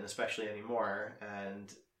often, especially anymore. And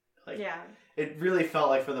it really felt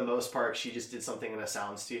like for the most part she just did something in a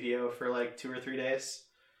sound studio for like 2 or 3 days.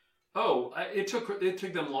 Oh, it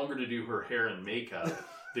took them longer to do her hair and makeup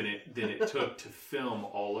than it took to film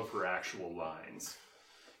all of her actual lines.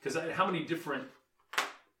 Because how many different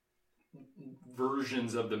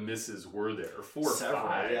versions of the misses were there? 4 or 5,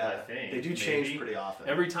 I think. They do change pretty often.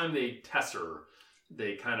 Every time they test her,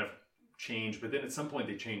 they kind of change, but then at some point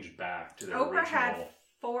they changed back to their Oprah original. had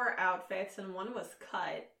 4 outfits and 1 was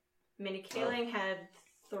cut. Minnie Kaling had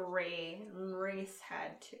 3 and Reese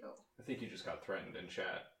had 2. I think you just got threatened in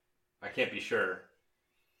chat. I can't be sure.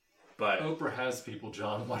 But Oprah has people,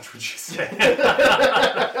 John. Watch what you say. If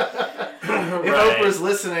Oprah's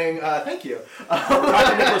listening, thank you.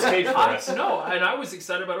 Dr. Nicolas Cage for us. No, and I was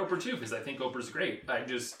excited about Oprah too because I think Oprah's great. I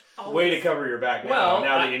just Way to cover your back now.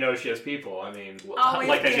 Now that you know she has people. I mean,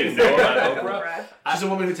 like I didn't know about Oprah. She's a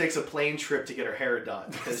woman who takes a plane trip to get her hair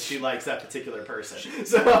done because she likes that particular person.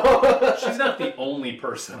 So she's not the only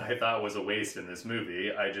person I thought was a waste in this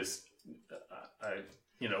movie.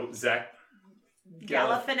 Zach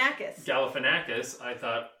Galifianakis, I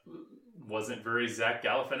thought wasn't very Zach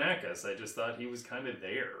Galifianakis. I just thought he was kind of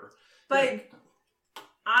there. But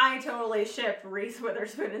I totally ship Reese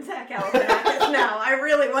Witherspoon and Zach Galifianakis now. I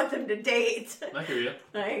really want them to date. I hear you.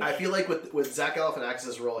 I feel like with Zach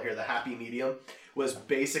Galifianakis' role here, the happy medium was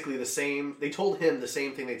basically the same. They told him the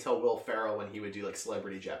same thing they tell Will Ferrell when he would do like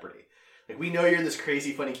Celebrity Jeopardy. Like, we know you're this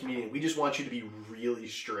crazy funny comedian. We just want you to be really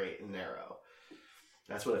straight and narrow.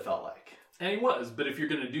 That's what it felt like. And he was, but if you're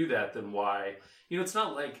going to do that, then why? It's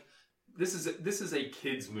not like this is a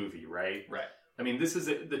kids movie, right? Right. I mean, this is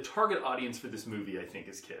the target audience for this movie, I think,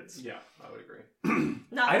 is kids. Yeah, I would agree.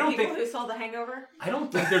 Not I the don't people think- who saw The Hangover. I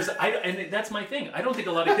don't think there's... and that's my thing. I don't think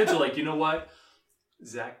a lot of kids are like, you know what?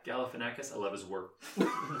 Zach Galifianakis, I love his work.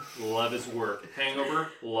 Love his work. Hangover,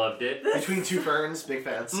 loved it. Between Two Ferns, big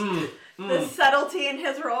fans. The subtlety in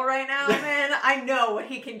his role right now, man, I know what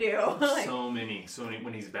he can do. Like, So many.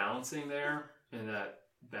 When he's balancing there in that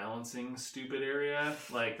balancing stupid area,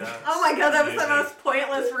 like that. oh my god, that was the most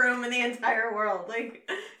pointless room in the entire world. Like,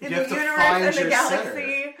 in You the have to universe find and the your galaxy.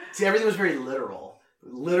 center. See, everything was very literal.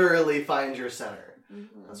 Literally find your center.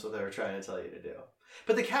 Mm-hmm. That's what they were trying to tell you to do.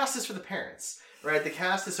 But the cast is for the parents, right? The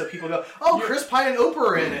cast is so people go, oh, Chris Pine and Oprah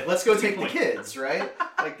are in it. Let's go take the kids, right?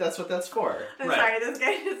 Like, that's what that's for. I'm Right. sorry, this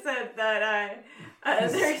guy just said that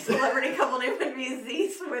their celebrity couple name would be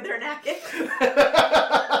Zeus with their naked.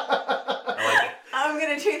 I like it. I'm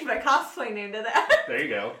gonna change my cosplay name to that. There you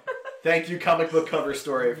go. Thank you, Comic Book Cover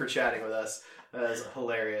Story, for chatting with us. That was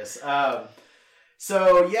hilarious.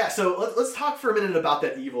 So let's talk for a minute about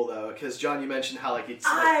that evil, though, because John, you mentioned how it's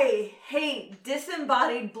I hate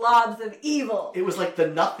disembodied blobs of evil. it was like the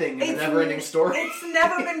nothing in the never-ending story. It's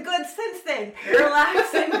never been good since then.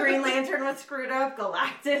 Parallax and Green Lantern was screwed up,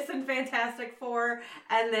 Galactus and Fantastic Four,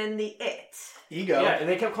 and then the It. Ego. Yeah, and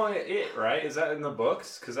they kept calling it right? Is that in the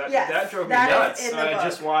books? Because that drove me that is nuts. in the I book.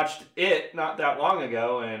 just watched It not that long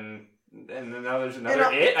ago, and then now there's another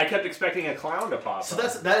It. I kept expecting a clown to pop So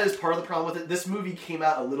up. that is part of the problem with it. This movie came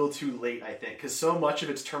out a little too late, I think, because so much of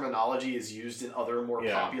its terminology is used in other more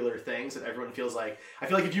popular things that everyone feels like. I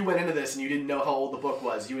feel like if you went into this and you didn't know how old the book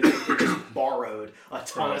was, you would think they just borrowed a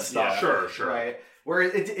ton of stuff. Yeah, sure. Right? Where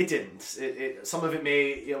it didn't. It some of it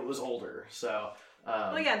it was older. So.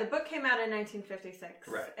 Well, yeah, the book came out in 1956.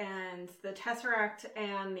 Right. And the Tesseract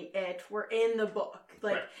and the It were in the book.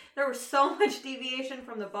 Like, Right. there was so much deviation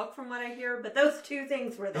from the book from what I hear, but those two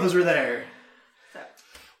things were there. Those were there. So.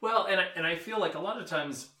 Well, and I feel like a lot of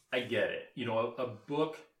times I get it. You know, a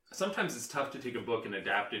book, sometimes it's tough to take a book and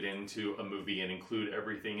adapt it into a movie and include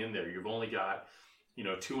everything in there. You've only got,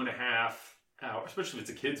 2.5 hours, especially if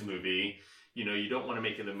it's a kid's movie. You don't want to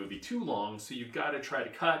make the movie too long, so you've got to try to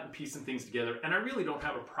cut and piece some things together. And I really don't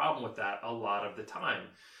have a problem with that a lot of the time.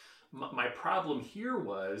 My problem here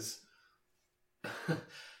was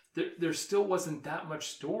there still wasn't that much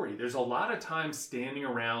story. There's a lot of time standing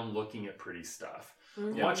around looking at pretty stuff.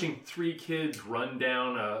 Mm-hmm. Watching 3 kids run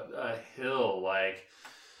down a hill, like,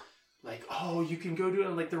 oh, you can go do it,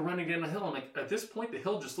 and they're running down a hill, and at this point the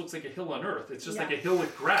hill just looks like a hill on earth. It's just like a hill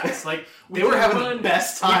with grass. Like, They were having the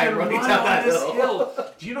best time running down that hill.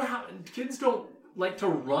 Do you know how kids don't like to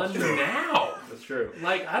run now? That's true.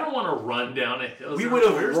 I don't want to run down a hill. We would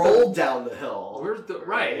have rolled down the hill. Where's the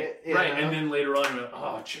Right, yeah. right, and then later on,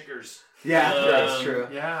 chiggers. Yeah, that's true.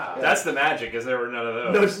 Yeah, That's the magic, is there were none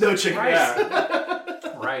of those. No chicken.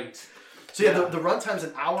 Yeah. right. So the runtime's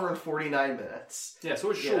an hour and 49 minutes. Yeah,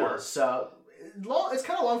 so it's You know, short. so it's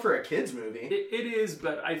kind of long for a kids movie. It is,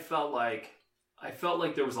 but I felt like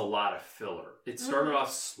there was a lot of filler. It started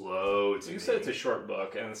off slow. You said it's a short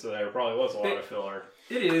book, and so there probably was a lot of filler.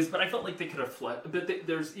 It is, but I felt like they could have but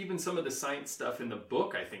there's even some of the science stuff in the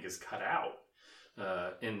book I think is cut out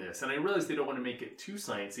in this, and I realize they don't want to make it too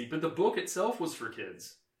sciencey, but the book itself was for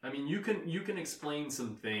kids. I mean, you can explain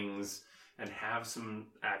some things and have some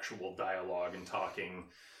actual dialogue and talking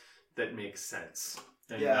that makes sense,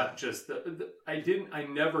 and not just I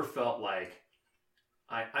never felt like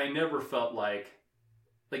the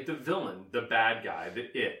villain, the bad guy,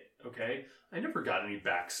 okay? I never got any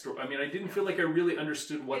backstory. I mean, I didn't feel like I really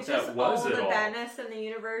understood what that was at all. All the badness in the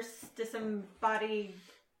universe disembodied.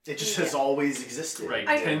 It just has always existed. Right,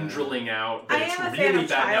 tendriling out. I But it's am a fan really of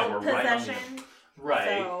bad now. child We're right on possession. the... Right.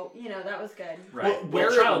 So, that was good. Right. Well,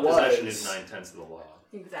 where child it was- possession is 9/10 of the law.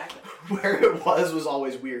 Exactly. Where it was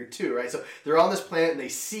always weird too, right? So they're on this planet and they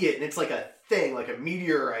see it, and it's like a thing, like a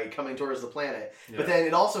meteorite coming towards the planet. Yeah. But then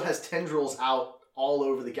it also has tendrils out all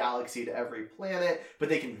over the galaxy to every planet, but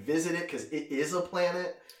they can visit it because it is a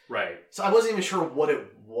planet. Right. So I wasn't even sure what it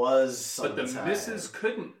was. But the sometimes. missus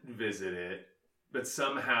couldn't visit it, but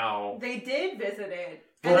somehow... They did visit it.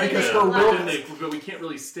 Well, And then because they her left. will- but we can't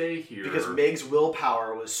really stay here. Because Meg's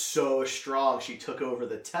willpower was so strong, she took over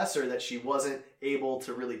the Tesser that she wasn't able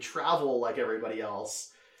to really travel like everybody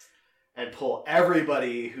else and pull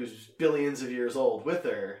everybody who's billions of years old with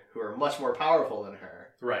her, who are much more powerful than her,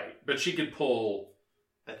 Right. But she could pull...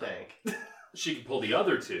 I think. She could pull the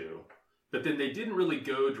other 2, but then they didn't really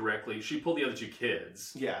go directly. She pulled the other 2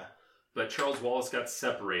 kids, Yeah. but Charles Wallace got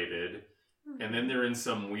separated, and then they're in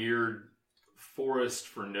some weird forest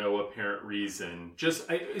for no apparent reason.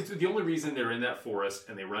 It's the only reason they're in that forest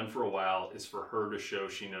and they run for a while is for her to show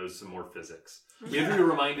she knows some more physics. We have to be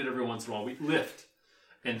reminded every once in a while. We lift,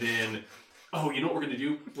 and then, oh, you know what we're going to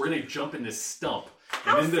do? We're going to jump in this stump.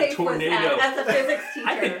 How and then the safe tornado. was that as a physics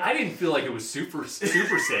teacher? I didn't feel like it was super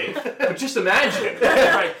safe. But just imagine.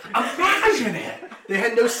 Right? Imagine it. They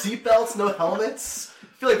had no seatbelts, no helmets. I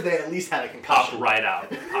feel like they at least had a concussion. Popped right out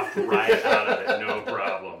of it. No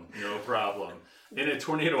problem. In a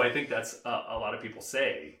tornado, I think that's a lot of people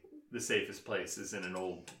say the safest place is in an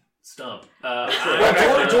old stump.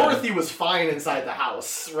 Well, Dorothy was fine inside the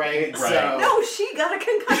house, right? So, No, she got a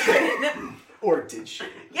concussion. or did she?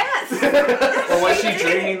 Yes. Or was she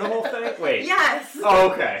dreaming the whole thing? Wait. Yes.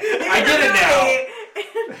 Oh, okay. I get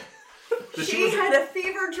it now. She had a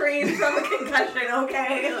fever dream from a concussion,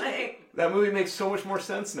 okay? Like, That movie makes so much more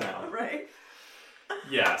sense now. right?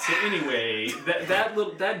 Yeah. So anyway,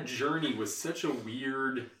 that journey was such a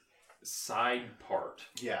weird side part.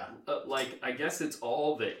 Yeah. Like, I guess it's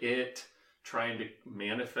all it trying to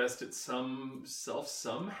manifest itself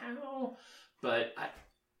somehow, but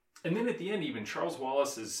and then at the end, even Charles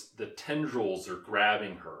Wallace's the tendrils are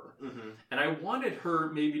grabbing her, and I wanted her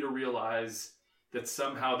maybe to realize that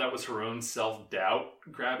somehow that was her own self-doubt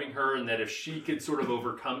grabbing her, and that if she could sort of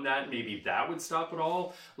overcome that, maybe that would stop it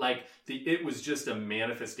all. Like, it was just a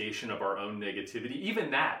manifestation of our own negativity,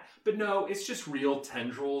 even that. But no, it's just real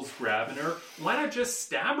tendrils grabbing her. Why not just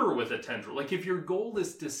stab her with a tendril? Like, if your goal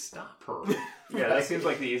is to stop her. Yeah, that seems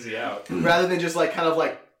like the easy out. Rather than just kind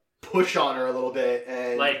of push on her a little bit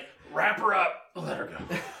and Like, wrap her up, let her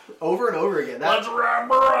go. over and over again. Let's wrap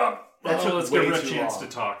her up. That took let's give way her a too chance long. to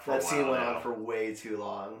talk for a That while. scene went now. on for way too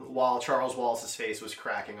long, while Charles Wallace's face was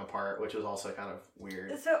cracking apart, which was also kind of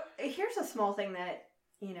weird. So here's a small thing that,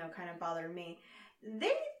 kind of bothered me.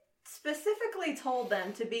 They specifically told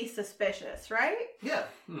them to be suspicious, right? Yeah.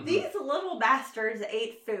 These little bastards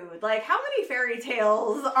ate food. Like, how many fairy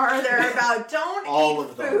tales are there about don't All eat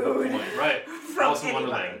of them. food Right. from Alice in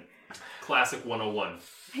anybody? Wonderland. Classic 101.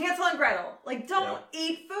 Hansel and Gretel. Like, don't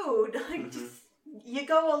eat food. Like, just, you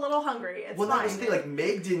go a little hungry. It's Well, fine. that was the thing.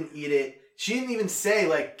 Meg didn't eat it. She didn't even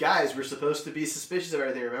say, guys, we're supposed to be suspicious of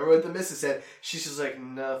everything. Remember what the missus said? She's just like,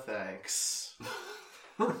 no thanks.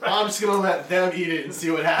 I'm just going to let them eat it and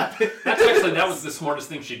see what happens. That was the smartest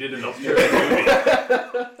thing she did in the movie.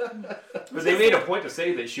 But they made a point to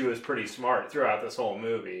say that she was pretty smart throughout this whole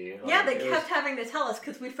movie. Yeah, they kept having to tell us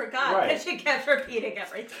because we forgot. Right. And she kept repeating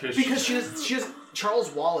everything. Because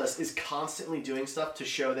Charles Wallace is constantly doing stuff to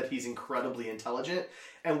show that he's incredibly intelligent,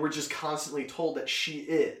 and we're just constantly told that she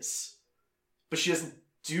is. But she doesn't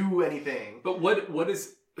do anything. But what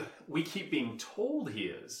is... We keep being told he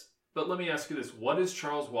is. But let me ask you this. What does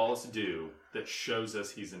Charles Wallace do that shows us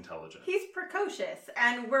he's intelligent? He's precocious,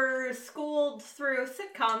 and we're schooled through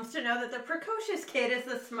sitcoms to know that the precocious kid is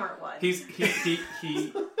the smart one. He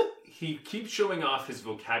keeps showing off his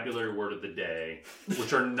vocabulary word of the day,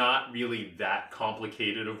 which are not really that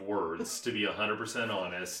complicated of words, to be 100%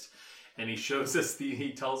 honest. And he tells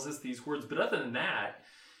us these words. But other than that,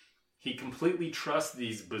 he completely trusts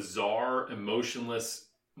these bizarre, emotionless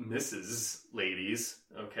Mrs. ladies,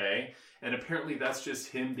 okay? And apparently that's just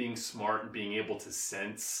him being smart and being able to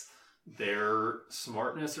sense their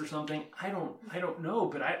smartness or something. I don't know,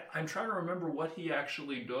 but I'm trying to remember what he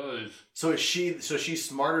actually does. So she's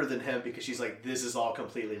smarter than him because she's like, this is all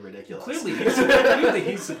completely ridiculous. Clearly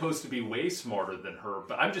he's supposed to be way smarter than her,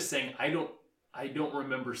 but I'm just saying I don't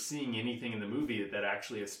remember seeing anything in the movie that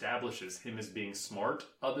actually establishes him as being smart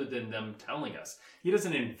other than them telling us. He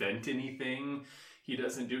doesn't invent anything. He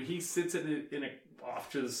sits in a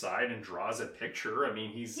off to the side and draws a picture. I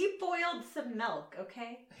mean, He boiled some milk,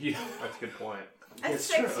 okay? That's a good point. A It's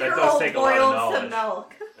true. That does 6-year-old take a lot of boiled knowledge. some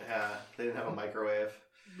milk. Yeah, they didn't have a microwave.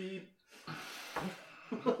 Beep.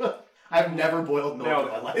 I've never boiled milk No.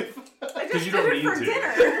 in my life. I 'Cause just you did don't it need for to.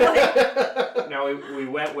 dinner. Like, Now we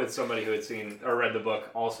went with somebody who had seen or read the book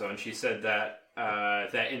also, and she said that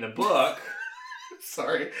that in the book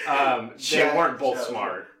Sorry. they Chat- weren't both chat.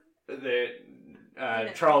 smart.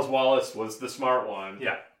 Charles Wallace was the smart one,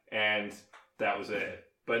 Yeah. and that was it.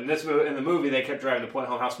 But in the movie, they kept driving the point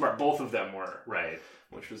home how smart both of them were, Right.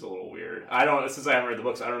 which was a little weird. Since I haven't read the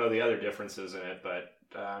books, I don't know the other differences in it, but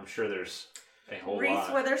I'm sure there's a whole Reese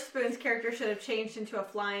lot. Witherspoon's character should have changed into a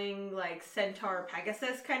flying, centaur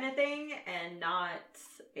Pegasus kind of thing, and not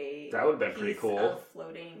a That would have been pretty piece cool. of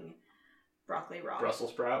floating broccoli raw.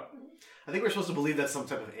 Brussels sprout. I think we're supposed to believe that's some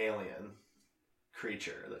type of alien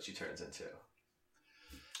creature that she turns into.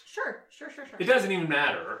 Sure. It doesn't even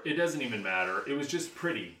matter. It was just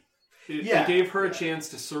pretty. It gave her a chance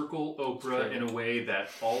to circle Oprah in a way that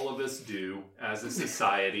all of us do as a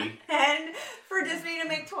society. And for Disney to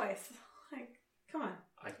make toys. Like, come on.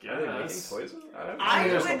 I Are they making guess. toys? I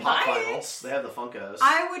there's the would pop buy it. vinyls. They have the Funkos.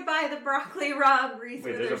 I would buy the broccoli Rob Reese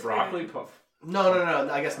Wait, there's a Witherspoon. broccoli puff. No.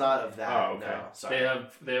 I guess not of that. Oh, okay. No, sorry. They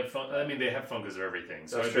have they have Funkos of everything.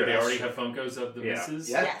 So That's do true. they That's already true. have Funkos of the Yeah. misses?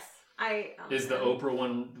 Yeah. Yes. Is the Oprah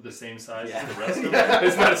one the same size Yeah. as the rest of them? Yeah.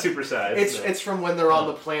 It's not a super size. It's from when they're on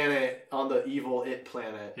the planet, on the evil it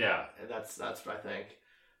planet. Yeah. And that's what I think.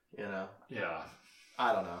 You know. Yeah.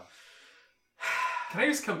 I don't know. Can I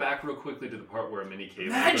just come back real quickly to the part where Minnie Kaling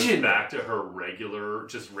Imagine! goes back to her regular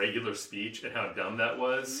speech and how dumb that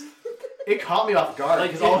was? It caught me off guard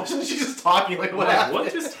Like, because all of a sudden she's just talking like what happened?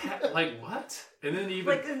 What just like what? And then even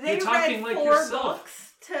Like, they you're talking read like 4 yourself.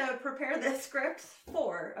 books to prepare this script.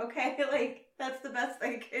 4, okay? Like, that's the best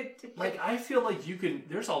they could do. Like, I feel like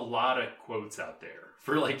there's a lot of quotes out there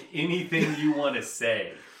for like anything you want to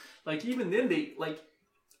say. Like, even then they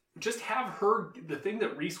just have the thing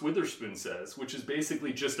that Reese Witherspoon says, which is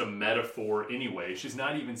basically just a metaphor anyway. She's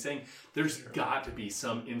not even saying, there's got to be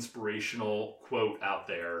some inspirational quote out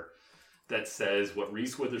there that says what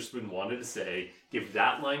Reese Witherspoon wanted to say. Give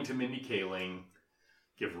that line to Mindy Kaling.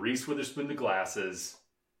 Give Reese Witherspoon the glasses.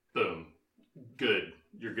 Boom. Good.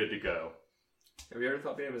 You're good to go. Have you ever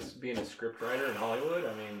thought of being a script writer in Hollywood?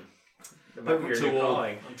 I mean, it But might be I'm your too new old.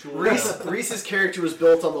 calling. I'm too old now. Reese's character was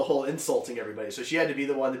built on the whole insulting everybody, so she had to be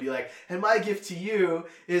the one to be like, and my gift to you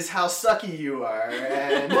is how sucky you are.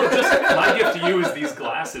 And My gift to you is these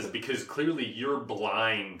glasses because clearly you're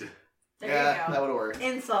blind. There yeah, you that go. would have worked.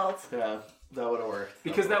 Insult. Yeah, that would have worked.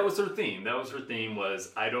 Because that was her theme. That was her theme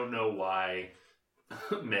was, I don't know why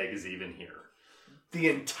Meg is even here. The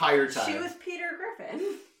entire time. She was Peter Griffin.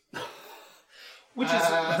 Which is...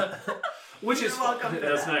 which You're is... welcome for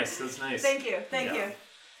That's that. nice. That's nice. Thank you. Yeah.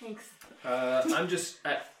 Thanks. I'm just...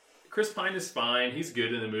 Chris Pine is fine. He's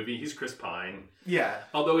good in the movie. He's Chris Pine. Yeah.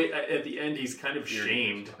 Although at the end he's kind of You're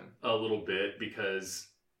shamed Chris Pine. a little bit because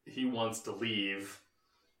he wants to leave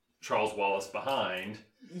Charles Wallace behind.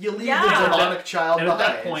 You leave Yeah. the demonic child And at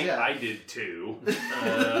behind. that point, yeah. I did too.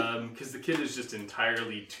 Because the kid is just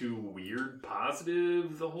entirely too weird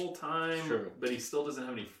positive the whole time. True. But he still doesn't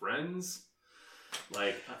have any friends.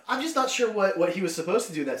 Like, I'm just not sure what he was supposed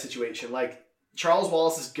to do in that situation. Like, Charles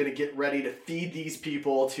Wallace is going to get ready to feed these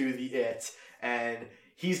people to the it, and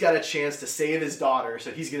he's got a chance to save his daughter, so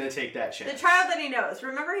he's going to take that The chance. child that he knows.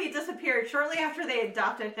 Remember, he disappeared shortly after they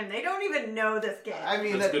adopted him. They don't even know this kid. I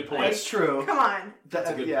mean, That's a good point. That's true. Come on. that's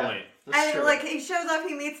a good point. That's And true. like he shows up,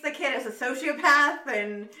 he meets the kid as a sociopath,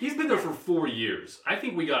 and He's been there for 4 years. I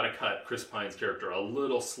think we got to cut Chris Pine's character a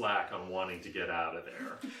little slack on wanting to get out of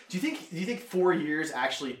there. Do you think 4 years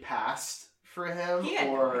actually passed for him? he had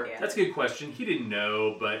no or idea. That's a good question. He didn't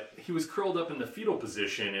know, but he was curled up in the fetal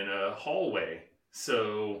position in a hallway.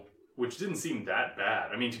 So, which didn't seem that bad.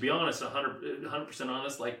 I mean, to be honest, 100%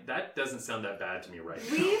 honest, like, that doesn't sound that bad to me right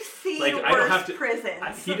now. We've seen Like, worse I don't have to-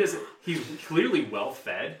 prisons. He doesn't, he's clearly well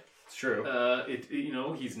fed. It's true.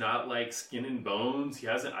 He's not like skin and bones. He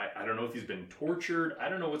hasn't, I don't know if he's been tortured. I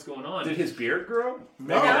don't know what's going on. Did his beard grow?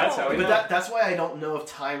 No, Maybe that's how he but got. that's why I don't know if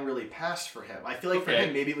time really passed for him. I feel like for Okay.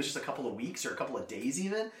 him, maybe it was just a couple of weeks or a couple of days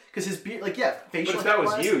even. Because his beard, facial But if that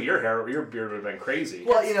was hair-wise- you, your beard would have been crazy.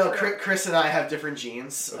 Well, That's true. Chris and I have different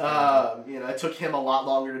genes. Okay. It took him a lot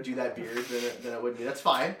longer to do that beard than it would be. That's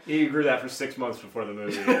fine. He grew that for 6 months before the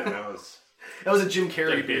movie, and that was. That was a Jim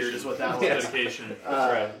Carrey Dedication. beard, is what that was. Yes. Dedication.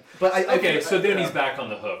 right. But I Okay, think- so then he's back on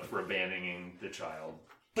the hook for abandoning the child.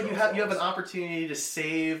 But you have an opportunity to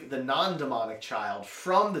save the non-demonic child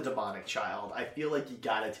from the demonic child. I feel like you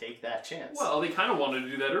gotta take that chance. Well, they kind of wanted to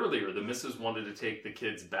do that earlier. The missus wanted to take the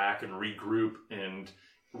kids back and regroup and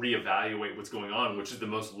reevaluate what's going on, which is the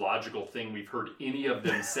most logical thing we've heard any of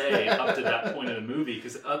them say up to that point in the movie,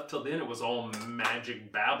 because up till then it was all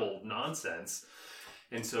magic babble nonsense.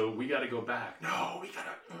 And so we got to go back. No, we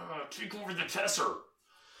got to take over the Tesser.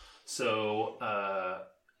 So,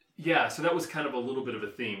 so that was kind of a little bit of a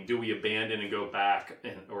theme. Do we abandon and go back,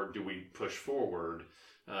 or do we push forward?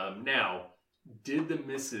 Now, did the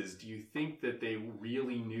missus, do you think that they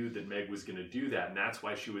really knew that Meg was going to do that, and that's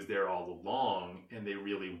why she was there all along, and they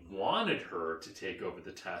really wanted her to take over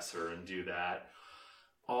the Tesser and do that,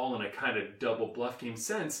 all in a kind of double bluff game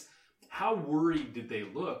sense? How worried did they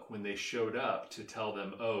look when they showed up to tell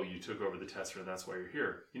them, oh, you took over the Tesser and that's why you're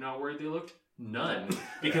here? You know how worried they looked? None.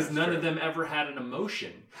 Because that's none true. of them ever had an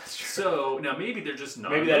emotion. So, now maybe they're just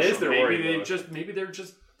not Maybe that is their worry maybe they're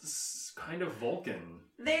just kind of Vulcan.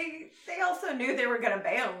 They also knew they were going to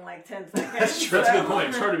bail in like 10 seconds. That's true. That's a so- good point.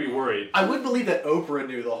 It's hard to be worried. I would believe that Oprah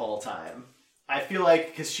knew the whole time. I feel like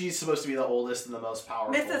because she's supposed to be the oldest and the most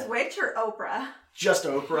powerful. Mrs. Witch or Oprah? Just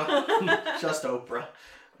Oprah. Just Oprah.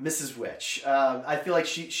 Mrs. Witch. I feel like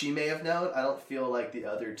she may have known. I don't feel like the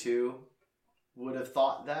other two would have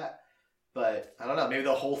thought that. But I don't know. Maybe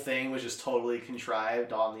the whole thing was just totally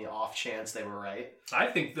contrived on the off chance they were right. I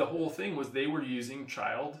think the whole thing was they were using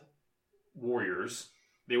child warriors.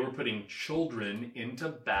 They were putting children into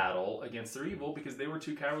battle against their evil because they were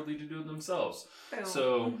too cowardly to do it themselves. Boom.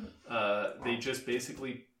 So they just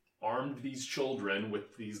basically armed these children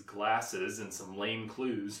with these glasses and some lame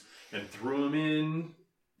clues and threw them in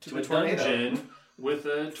to a dungeon with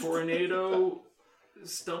a tornado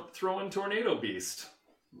stump throwing tornado beast.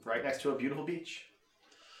 Right next to a beautiful beach.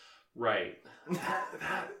 Right.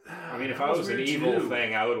 I mean, if I was an evil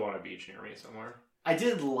thing, I would want a beach near me somewhere. I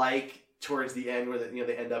did like towards the end where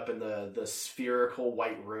they end up in the spherical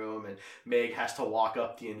white room and Meg has to walk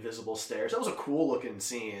up the invisible stairs. That was a cool looking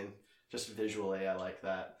scene. Just visually, I like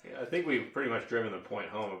that. Yeah, I think we've pretty much driven the point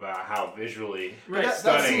home about how visually Right.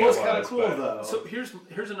 stunning That scene was it kind of cool, but- though. So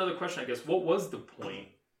here's another question, I guess. What was the point?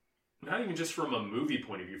 Not even just from a movie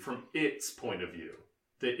point of view, from its point of view.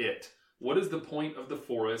 What is the point of the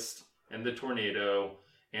forest and the tornado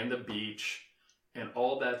and the beach and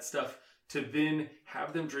all that stuff to then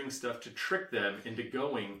have them drink stuff to trick them into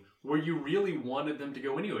going where you really wanted them to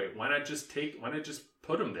go anyway? Why not just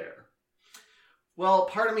put them there? Well,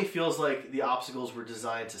 part of me feels like the obstacles were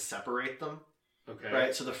designed to separate them. Okay.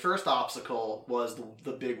 Right? So the first obstacle was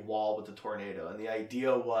the big wall with the tornado. And the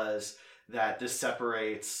idea was that this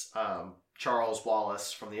separates Charles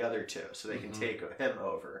Wallace from the other two so they can take him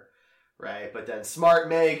over. Right? But then smart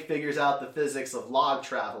Meg figures out the physics of log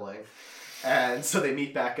traveling. And so they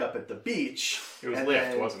meet back up at the beach. It was and Lift,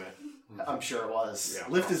 then- wasn't it? I'm sure it was. Yeah,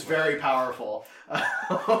 Lift is very powerful.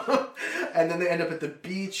 And then they end up at the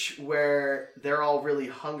beach where they're all really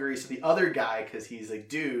hungry. So the other guy, because he's a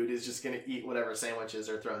dude, is just going to eat whatever sandwiches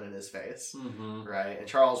are thrown in his face. Mm-hmm. Right? And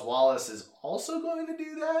Charles Wallace is also going to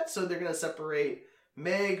do that. So they're going to separate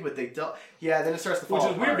Meg, but they don't. Yeah, then it starts to fall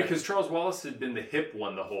Which is weird apart. because Charles Wallace had been the hip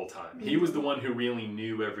one the whole time. He was the one who really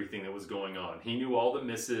knew everything that was going on. He knew all the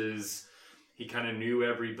misses. He kind of knew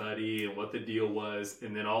everybody and what the deal was.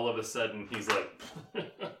 And then all of a sudden, he's like...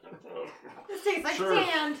 This tastes like Sure.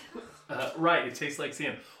 sand. Right, it tastes like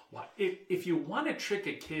sand. If you want to trick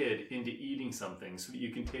a kid into eating something so that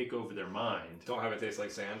you can take over their mind, Don't have it taste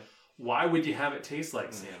like sand. why would you have it taste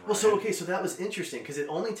like sand? Well, so Ryan? okay, so that was interesting because it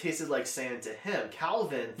only tasted like sand to him.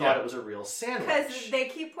 Calvin thought Yeah. it was a real sandwich. Because they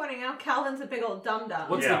keep pointing out Calvin's a big old dum-dum.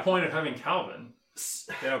 What's Yeah. the point of having Calvin?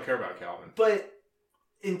 They don't care about Calvin. But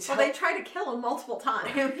until Well, they try to kill him multiple times.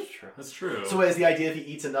 That's true. so is the idea if he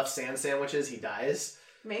eats enough sand sandwiches, he dies?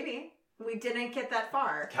 Maybe. We didn't get that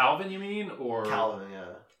far. Calvin, you mean? Or Calvin, yeah.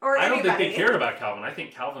 Or I don't anybody. think they cared about Calvin. I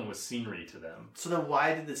think Calvin was scenery to them. So then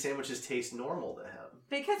why did the sandwiches taste normal to him?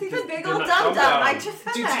 Because he's a big They're old not dum-dum. dum-dum. I just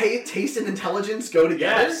said Do that. taste and intelligence go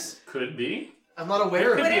together? Yes, could be. I'm not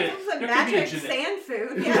aware of When Could be it. it a- comes to there could be a magic gene- sand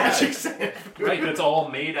food, yeah. Magic sand food. Right, that's all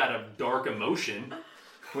made out of dark emotion.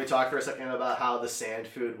 Can we talk for a second about how the sand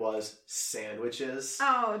food was sandwiches?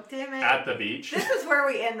 Oh, damn it. At the beach. This is where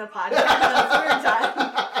we end the podcast. We're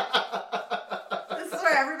done. This is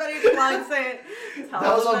where everybody plugs in. That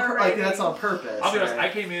was on that's on purpose. I'll be honest, right?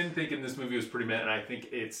 I came in thinking this movie was pretty mad, and I think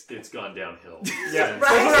it's gone downhill. Yeah, Right.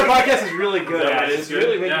 that's what our podcast is really good Yeah, at. it's Is good.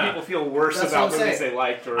 really making Yeah. people feel worse That's about what I'm movies saying. they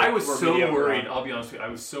liked. Or I was were so mediocre worried, on. I'll be honest with you, I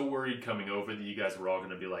was so worried coming over that you guys were all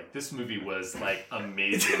going to be like, this movie was, like,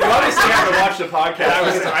 amazing. Honestly, after watch the podcast,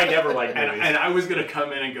 because I never liked movies. and I was going to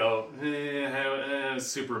come in and go,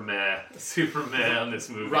 super meh on this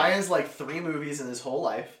movie. Ryan's like 3 movies in his whole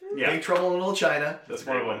life. Yeah. Big Trouble in Little China. That's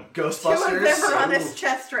one of them. Two of Ghostbusters. them are on his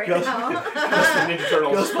chest right Ghost- now. The Ninja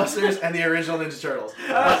Turtles. Ghostbusters and the original Ninja Turtles.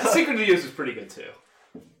 Secret of the Use is pretty good too.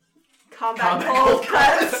 Combat cold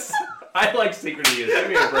cuts. I like Secret of the Use. Give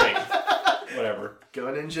me a break. Whatever. Go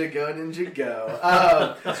Ninja,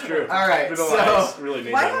 go. That's true. All right, Vanilla so- Ice really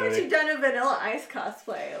made Why that haven't movie. you done a Vanilla Ice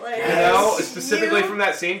cosplay? Like, You know, Yes. specifically you- from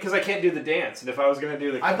that scene, because I can't do the dance. And if I was going to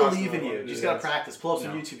do the I costume, believe in you. wanted You to just do gotta the dance. practice. Pull up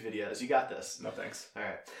some No. YouTube videos. You got this. No thanks. All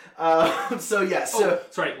right. So yeah. So Oh,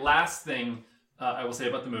 sorry, last thing I will say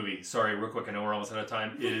about the movie, sorry, real quick, I know we're almost out of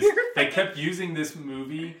time, is You're they kept using this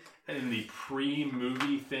movie in the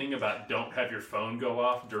pre-movie thing about don't have your phone go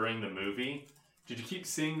off during the movie. Did you keep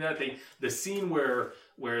seeing that? The scene where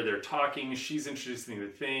they're talking, she's introducing the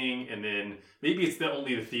thing, and then maybe it's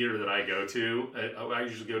only the theater that I go to. I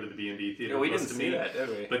usually go to the B&D theater. Yeah, we close didn't to see me. that, did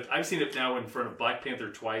we? But I've seen it now in front of Black Panther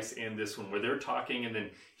twice and this one, where they're talking, and then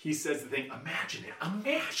he says the thing, imagine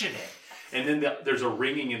it. And then there's a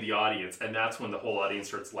ringing in the audience, and that's when the whole audience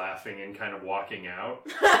starts laughing and kind of walking out.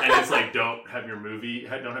 And it's like, don't have your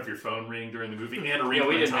phone ring during the movie. And we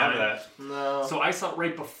didn't have that. No. So I saw it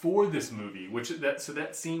right before this movie, so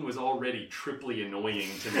that scene was already triply annoying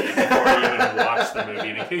to me before I even watched the movie.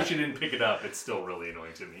 And in case you didn't pick it up, it's still really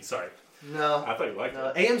annoying to me. Sorry. No. I thought you liked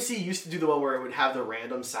it. AMC used to do the one where it would have the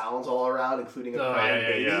random sounds all around, including a crying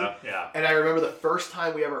baby. Yeah. And I remember the first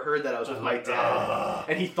time we ever heard that, I was with my dad,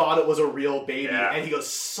 and he thought it was a real baby, and he goes,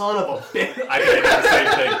 "Son of a bitch!" I did the same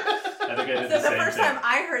thing. I think I did the same thing. So the first time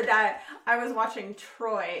I heard that, I was watching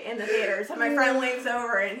Troy in the theaters, and my friend leans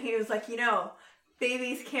over, and he was like,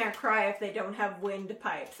 babies can't cry if they don't have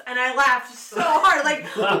windpipes. And I laughed so hard, like,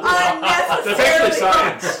 unnecessarily. That's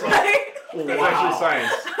actually science. Right? That's actually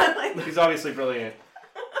science. She's obviously brilliant.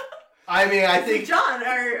 I mean, I think John,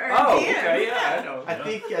 our DM. Okay, yeah, I know.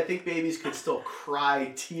 I think babies could still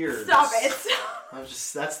cry tears. Stop it.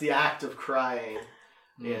 That's the act of crying,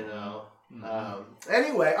 you know.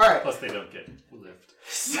 Anyway, all right. Plus, they don't get lift.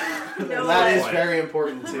 That is very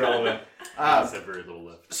important too. Relevant. It's a very little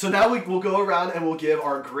lift. So now we'll go around and we'll give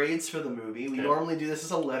our grades for the movie. We normally do this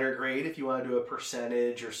as a letter grade. If you want to do a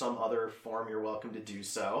percentage or some other form, you're welcome to do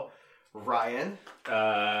so. Ryan?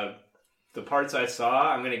 The parts I saw,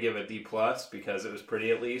 I'm going to give a D+ because it was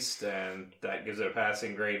pretty at least, and that gives it a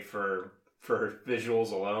passing grade for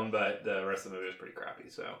visuals alone, but the rest of the movie was pretty crappy,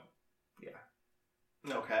 so yeah.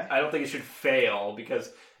 Okay. I don't think it should fail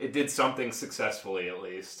because it did something successfully at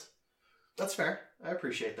least. That's fair. I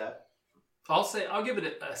appreciate that. I'll give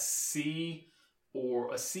it a C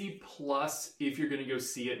or a C+ if you're going to go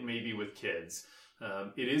see it maybe with kids.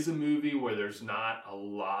 It is a movie where there's not a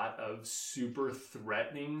lot of super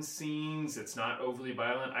threatening scenes. It's not overly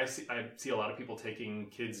violent. I see a lot of people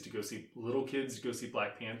taking little kids to go see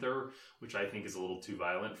Black Panther, which I think is a little too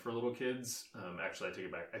violent for little kids. Actually, I take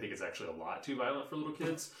it back. I think it's actually a lot too violent for little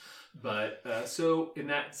kids. But so in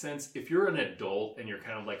that sense, if you're an adult and you're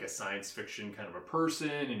kind of like a science fiction kind of a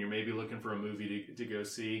person and you're maybe looking for a movie to go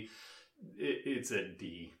see, it's a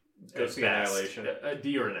D. Go see Annihilation. A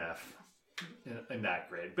D or an F. In that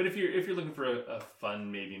grade, but if you're looking for a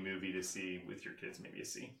fun maybe movie to see with your kids, maybe a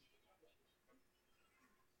C.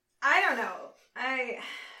 I don't know.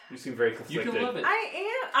 You seem very conflicted. You can love it.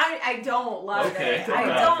 I don't love it. I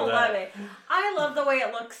don't love it. I love the way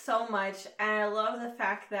it looks so much, and I love the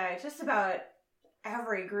fact that just about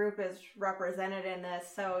every group is represented in this.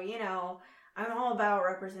 So I'm all about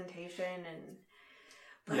representation and.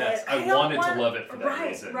 Yes, I wanted to love it for that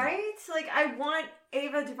reason. Right? Like, I want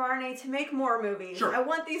Ava DuVernay to make more movies. Sure. I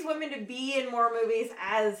want these women to be in more movies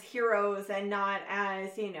as heroes and not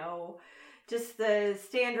as, just the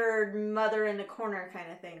standard mother in the corner kind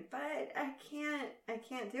of thing. But I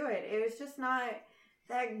can't do it. It was just not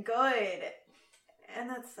that good. And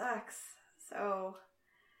that sucks. So,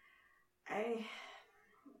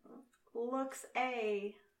 looks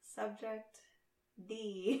A, subject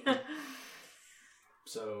D.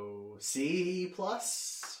 So C+.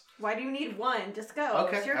 Why do you need one? Just go.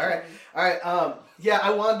 Okay. It's your All right. turn. All right. Yeah,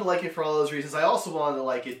 I wanted to like it for all those reasons. I also wanted to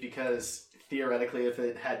like it because theoretically, if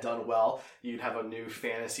it had done well, you'd have a new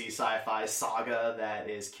fantasy sci-fi saga that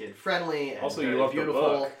is kid friendly and also very you love beautiful. The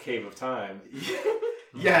book Cave of Time.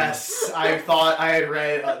 Yes, I thought I had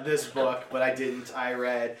read this book, but I didn't. I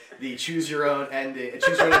read the Choose Your Own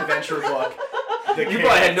Adventure book. You probably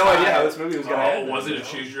had no idea how this movie was going to end. Was it a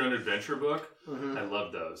Choose Your Own Adventure book? Mm-hmm. I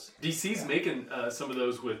love those. DC's making some of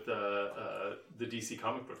those with the DC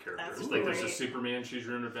comic book characters. That's like there's a great. Superman Choose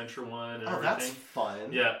Your Own Adventure one and everything. That's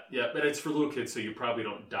fun. Yeah, but it's for little kids, so you probably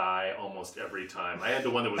don't die almost every time. I had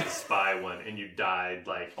the one that was a spy one, and you died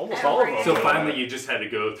like almost all of them. So finally, you just had to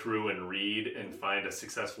go through and read and find a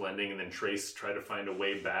successful ending, and then try to find a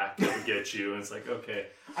way back that would get you. And it's like, okay,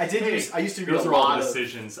 I used to read those a are all lot the of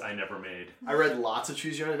decisions I never made. I read lots of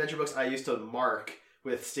Choose Your Own Adventure books. I used to mark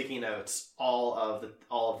with sticky notes all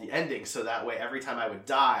of the endings, so that way every time I would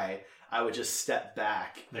die, I would just step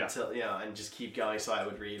back until and just keep going. So I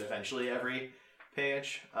would read eventually every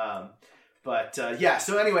page.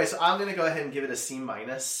 So anyway, so I'm gonna go ahead and give it a C-.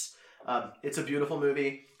 It's a beautiful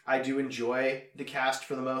movie. I do enjoy the cast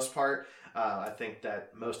for the most part. I think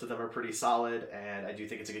that most of them are pretty solid, and I do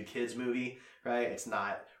think it's a good kids movie. Right? It's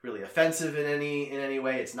not really offensive in any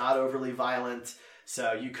way. It's not overly violent.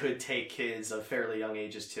 So you could take kids of fairly young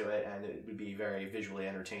ages to it, and it would be very visually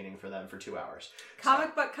entertaining for them for 2 hours.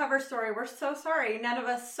 Comic book cover story. We're so sorry. None of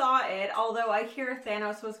us saw it, although I hear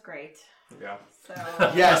Thanos was great. Yeah. So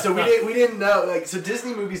yeah, so we didn't know. Like, so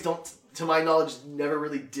Disney movies don't, to my knowledge, never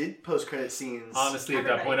really did post-credit scenes. Honestly, at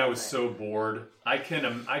that point, I was so bored. I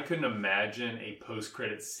couldn't imagine a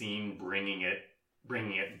post-credit scene bringing it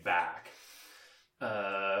bringing it back.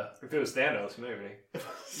 If it was Thanos, maybe.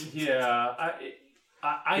 Yeah,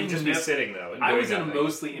 He'd just be sitting though. I was in a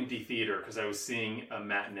mostly empty theater because I was seeing a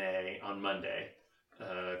matinee on Monday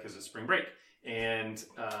because of spring break, and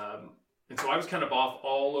so I was kind of off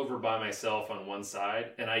all over by myself on one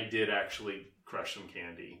side, and I did actually crush some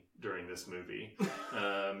candy during this movie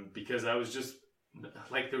because I was just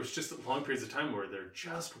like, there was just long periods of time where there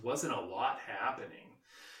just wasn't a lot happening,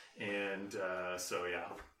 and so yeah,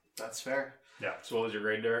 That's fair. Yeah. So what was your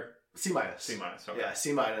grade, Derek? C minus. C minus. Okay. Yeah,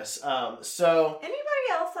 C minus. So Anybody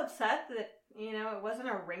else upset that, it wasn't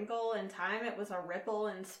a wrinkle in time, it was a ripple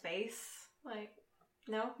in space? Like,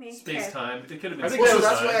 no? Me? space Okay. time. It could have been. I think well, so space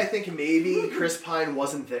that's time. why I think maybe Chris Pine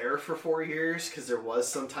wasn't there for 4 years, because there was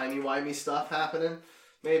some timey-wimey stuff happening.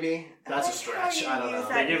 Maybe. That's a stretch. I don't know.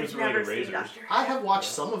 They gave us really good razors. I have watched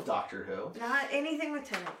some of Doctor Who. Not anything with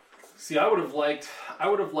Tennant. See, I would have liked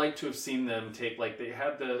to have seen them take, like, they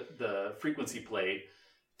had the frequency plate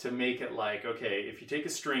to make it like, okay, if you take a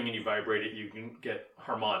string and you vibrate it, you can get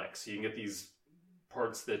harmonics. You can get these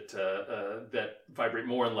parts that that vibrate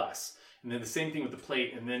more and less. And then the same thing with the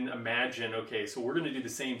plate. And then imagine, okay, so we're going to do the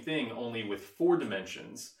same thing only with 4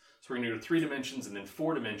 dimensions. So we're going to do 3 dimensions and then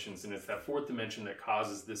 4 dimensions, and it's that 4th dimension that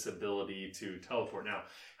causes this ability to teleport. Now,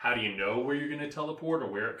 how do you know where you're going to teleport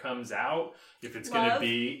or where it comes out? If it's going to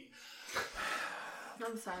be...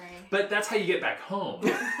 I'm sorry. But that's how you get back home.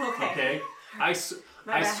 Okay? I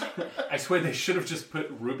swear they should have just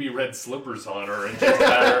put ruby red slippers on her and just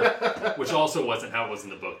had her, which also wasn't how it was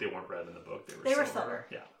in the book. They weren't red in the book. They were silver.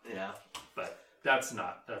 Yeah. Yeah. But that's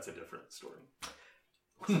a different story.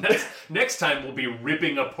 Next time we'll be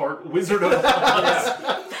ripping apart Wizard of Oz.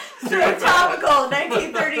 So topical,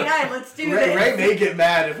 1939. Let's do this. Ray may get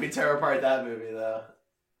mad if we tear apart that movie, though.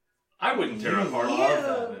 I wouldn't tear apart.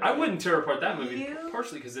 You. I wouldn't tear apart that movie, You.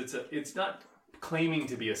 partially because it's not claiming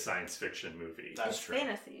to be a science fiction movie. That's It's true.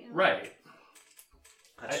 fantasy. Right.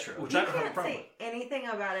 That's true. Which You I don't have a can't problem say anything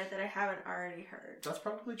about it that I haven't already heard. That's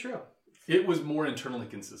probably true. It was more internally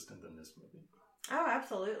consistent than this movie. Oh,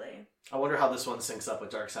 absolutely. I wonder how this one syncs up with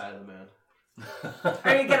Dark Side of the Moon.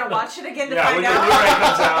 Are you gonna watch it again to Yeah, find when the out? Blu-ray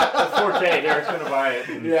comes out, the 4K, Derek's gonna buy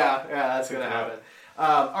it. Yeah, that's going to happen.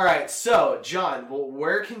 All right, so, John,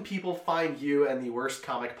 where can people find you and the Worst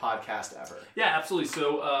Comic Podcast Ever? Yeah, absolutely.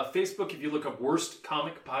 So Facebook, if you look up Worst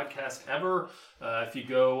Comic Podcast Ever, if you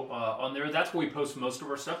go on there, that's where we post most of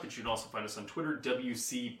our stuff, but you can also find us on Twitter,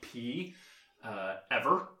 WCP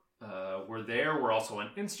Ever. We're there. We're also on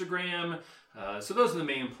Instagram. So those are the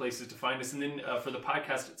main places to find us. And then for the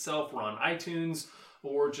podcast itself, we're on iTunes,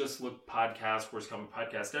 or just look podcast, Worst Comic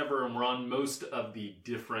Podcast Ever, and we're on most of the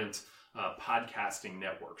different podcasting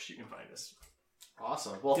networks. You can find us.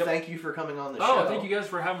 Awesome. Well, Yep. Thank you for coming on the show. Oh, thank you guys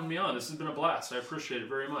for having me on. This has been a blast. I appreciate it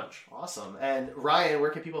very much. Awesome. And Ryan, where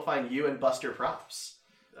can people find you and Buster Props?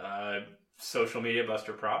 Social media,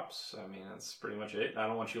 Buster Props. I mean, that's pretty much it. I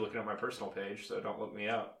don't want you looking at my personal page, so don't look me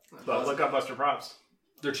up. But look up Buster Props.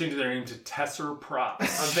 They're changing their name to Tesser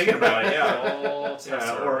Props. I'm thinking about it, yeah. All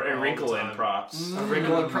Tesser, Or a all wrinkle the in time. Props. A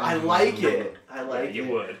wrinkle and I like it. I like it. you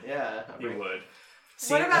would. Yeah. You would.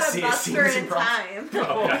 What about a Buster in Props? time?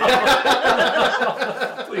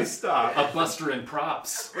 Please stop. A Buster in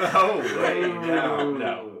Props. Oh, wait, no.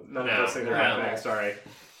 None of those things are No. happening, sorry.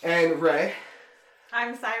 And Ray.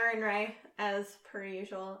 I'm Siren Ray, as per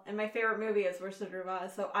usual, and my favorite movie is Wizard of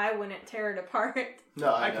Oz, so I wouldn't tear it apart.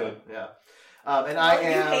 No, I I know. could. Yeah. And I You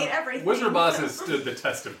am. hate everything. Wizard of Oz has stood the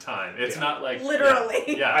test of time. It's not like...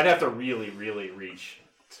 Literally. Yeah. I'd have to really, really reach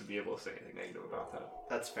to be able to say anything negative about that.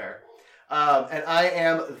 That's fair. And I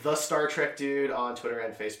am the Star Trek Dude on Twitter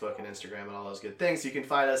and Facebook and Instagram and all those good things. You can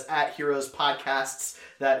find us at Heroes Podcasts.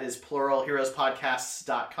 That is plural,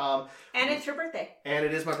 heroespodcasts.com. And it's your birthday. And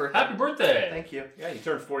it is my birthday. Happy birthday! Thank you. Yeah, you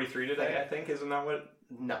turned 43 today, I think. Isn't that what?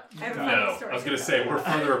 No. I have a funny No, story I was going to about say, that. we're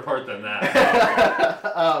further apart than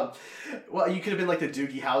that. Well, you could have been like the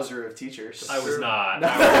Doogie Howser of teachers. I was not. No.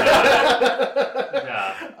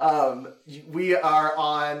 Yeah. We are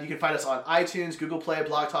on, you can find us on iTunes, Google Play,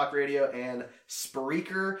 Blog Talk Radio, and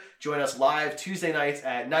Spreaker. Join us live Tuesday nights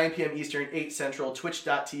at 9 p.m. Eastern, 8 Central,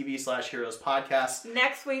 twitch.tv/Heroes Podcast.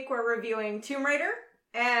 Next week we're reviewing Tomb Raider,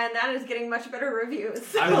 and that is getting much better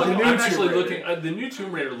reviews. I'm new actually Tomb Raider. looking... the new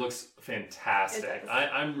Tomb Raider looks fantastic. It does.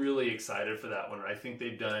 I'm really excited for that one. I think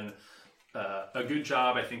they've done a good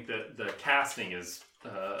job. I think that the casting is...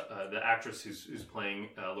 the actress who's playing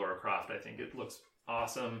Lara Croft, I think it looks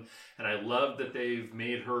awesome. And I love that they've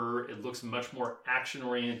made her... It looks much more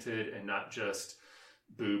action-oriented and not just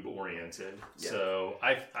boob-oriented. Yeah. So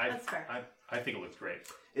That's fair. I think it looked great.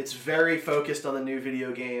 It's very focused on the new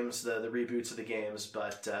video games, the reboots of the games.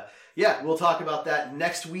 But yeah, we'll talk about that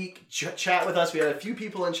next week. Chat with us. We had a few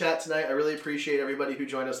people in chat tonight. I really appreciate everybody who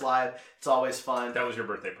joined us live. It's always fun. That was your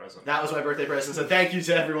birthday present. That was my birthday present. So thank you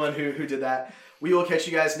to everyone who did that. We will catch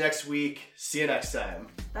you guys next week. See you next time.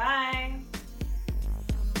 Bye.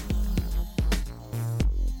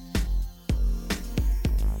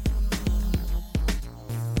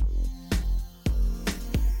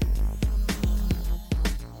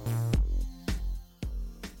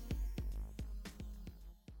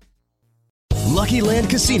 Lucky Land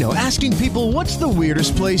Casino, asking people, what's the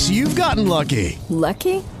weirdest place you've gotten lucky?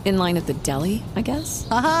 Lucky? In line at the deli, I guess?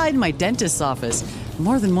 Aha, in my dentist's office.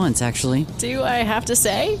 More than once, actually. Do I have to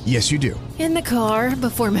say? Yes, you do. In the car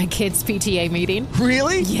before my kids' PTA meeting.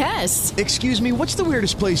 Really? Yes. Excuse me, what's the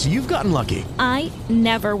weirdest place you've gotten lucky? I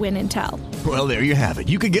never win and tell. Well, there you have it.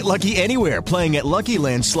 You can get lucky anywhere, playing at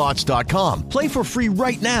LuckyLandSlots.com. Play for free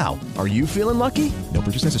right now. Are you feeling lucky? No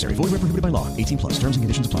purchase necessary. Void where prohibited by law. 18+. Terms and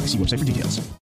conditions apply. See website for details.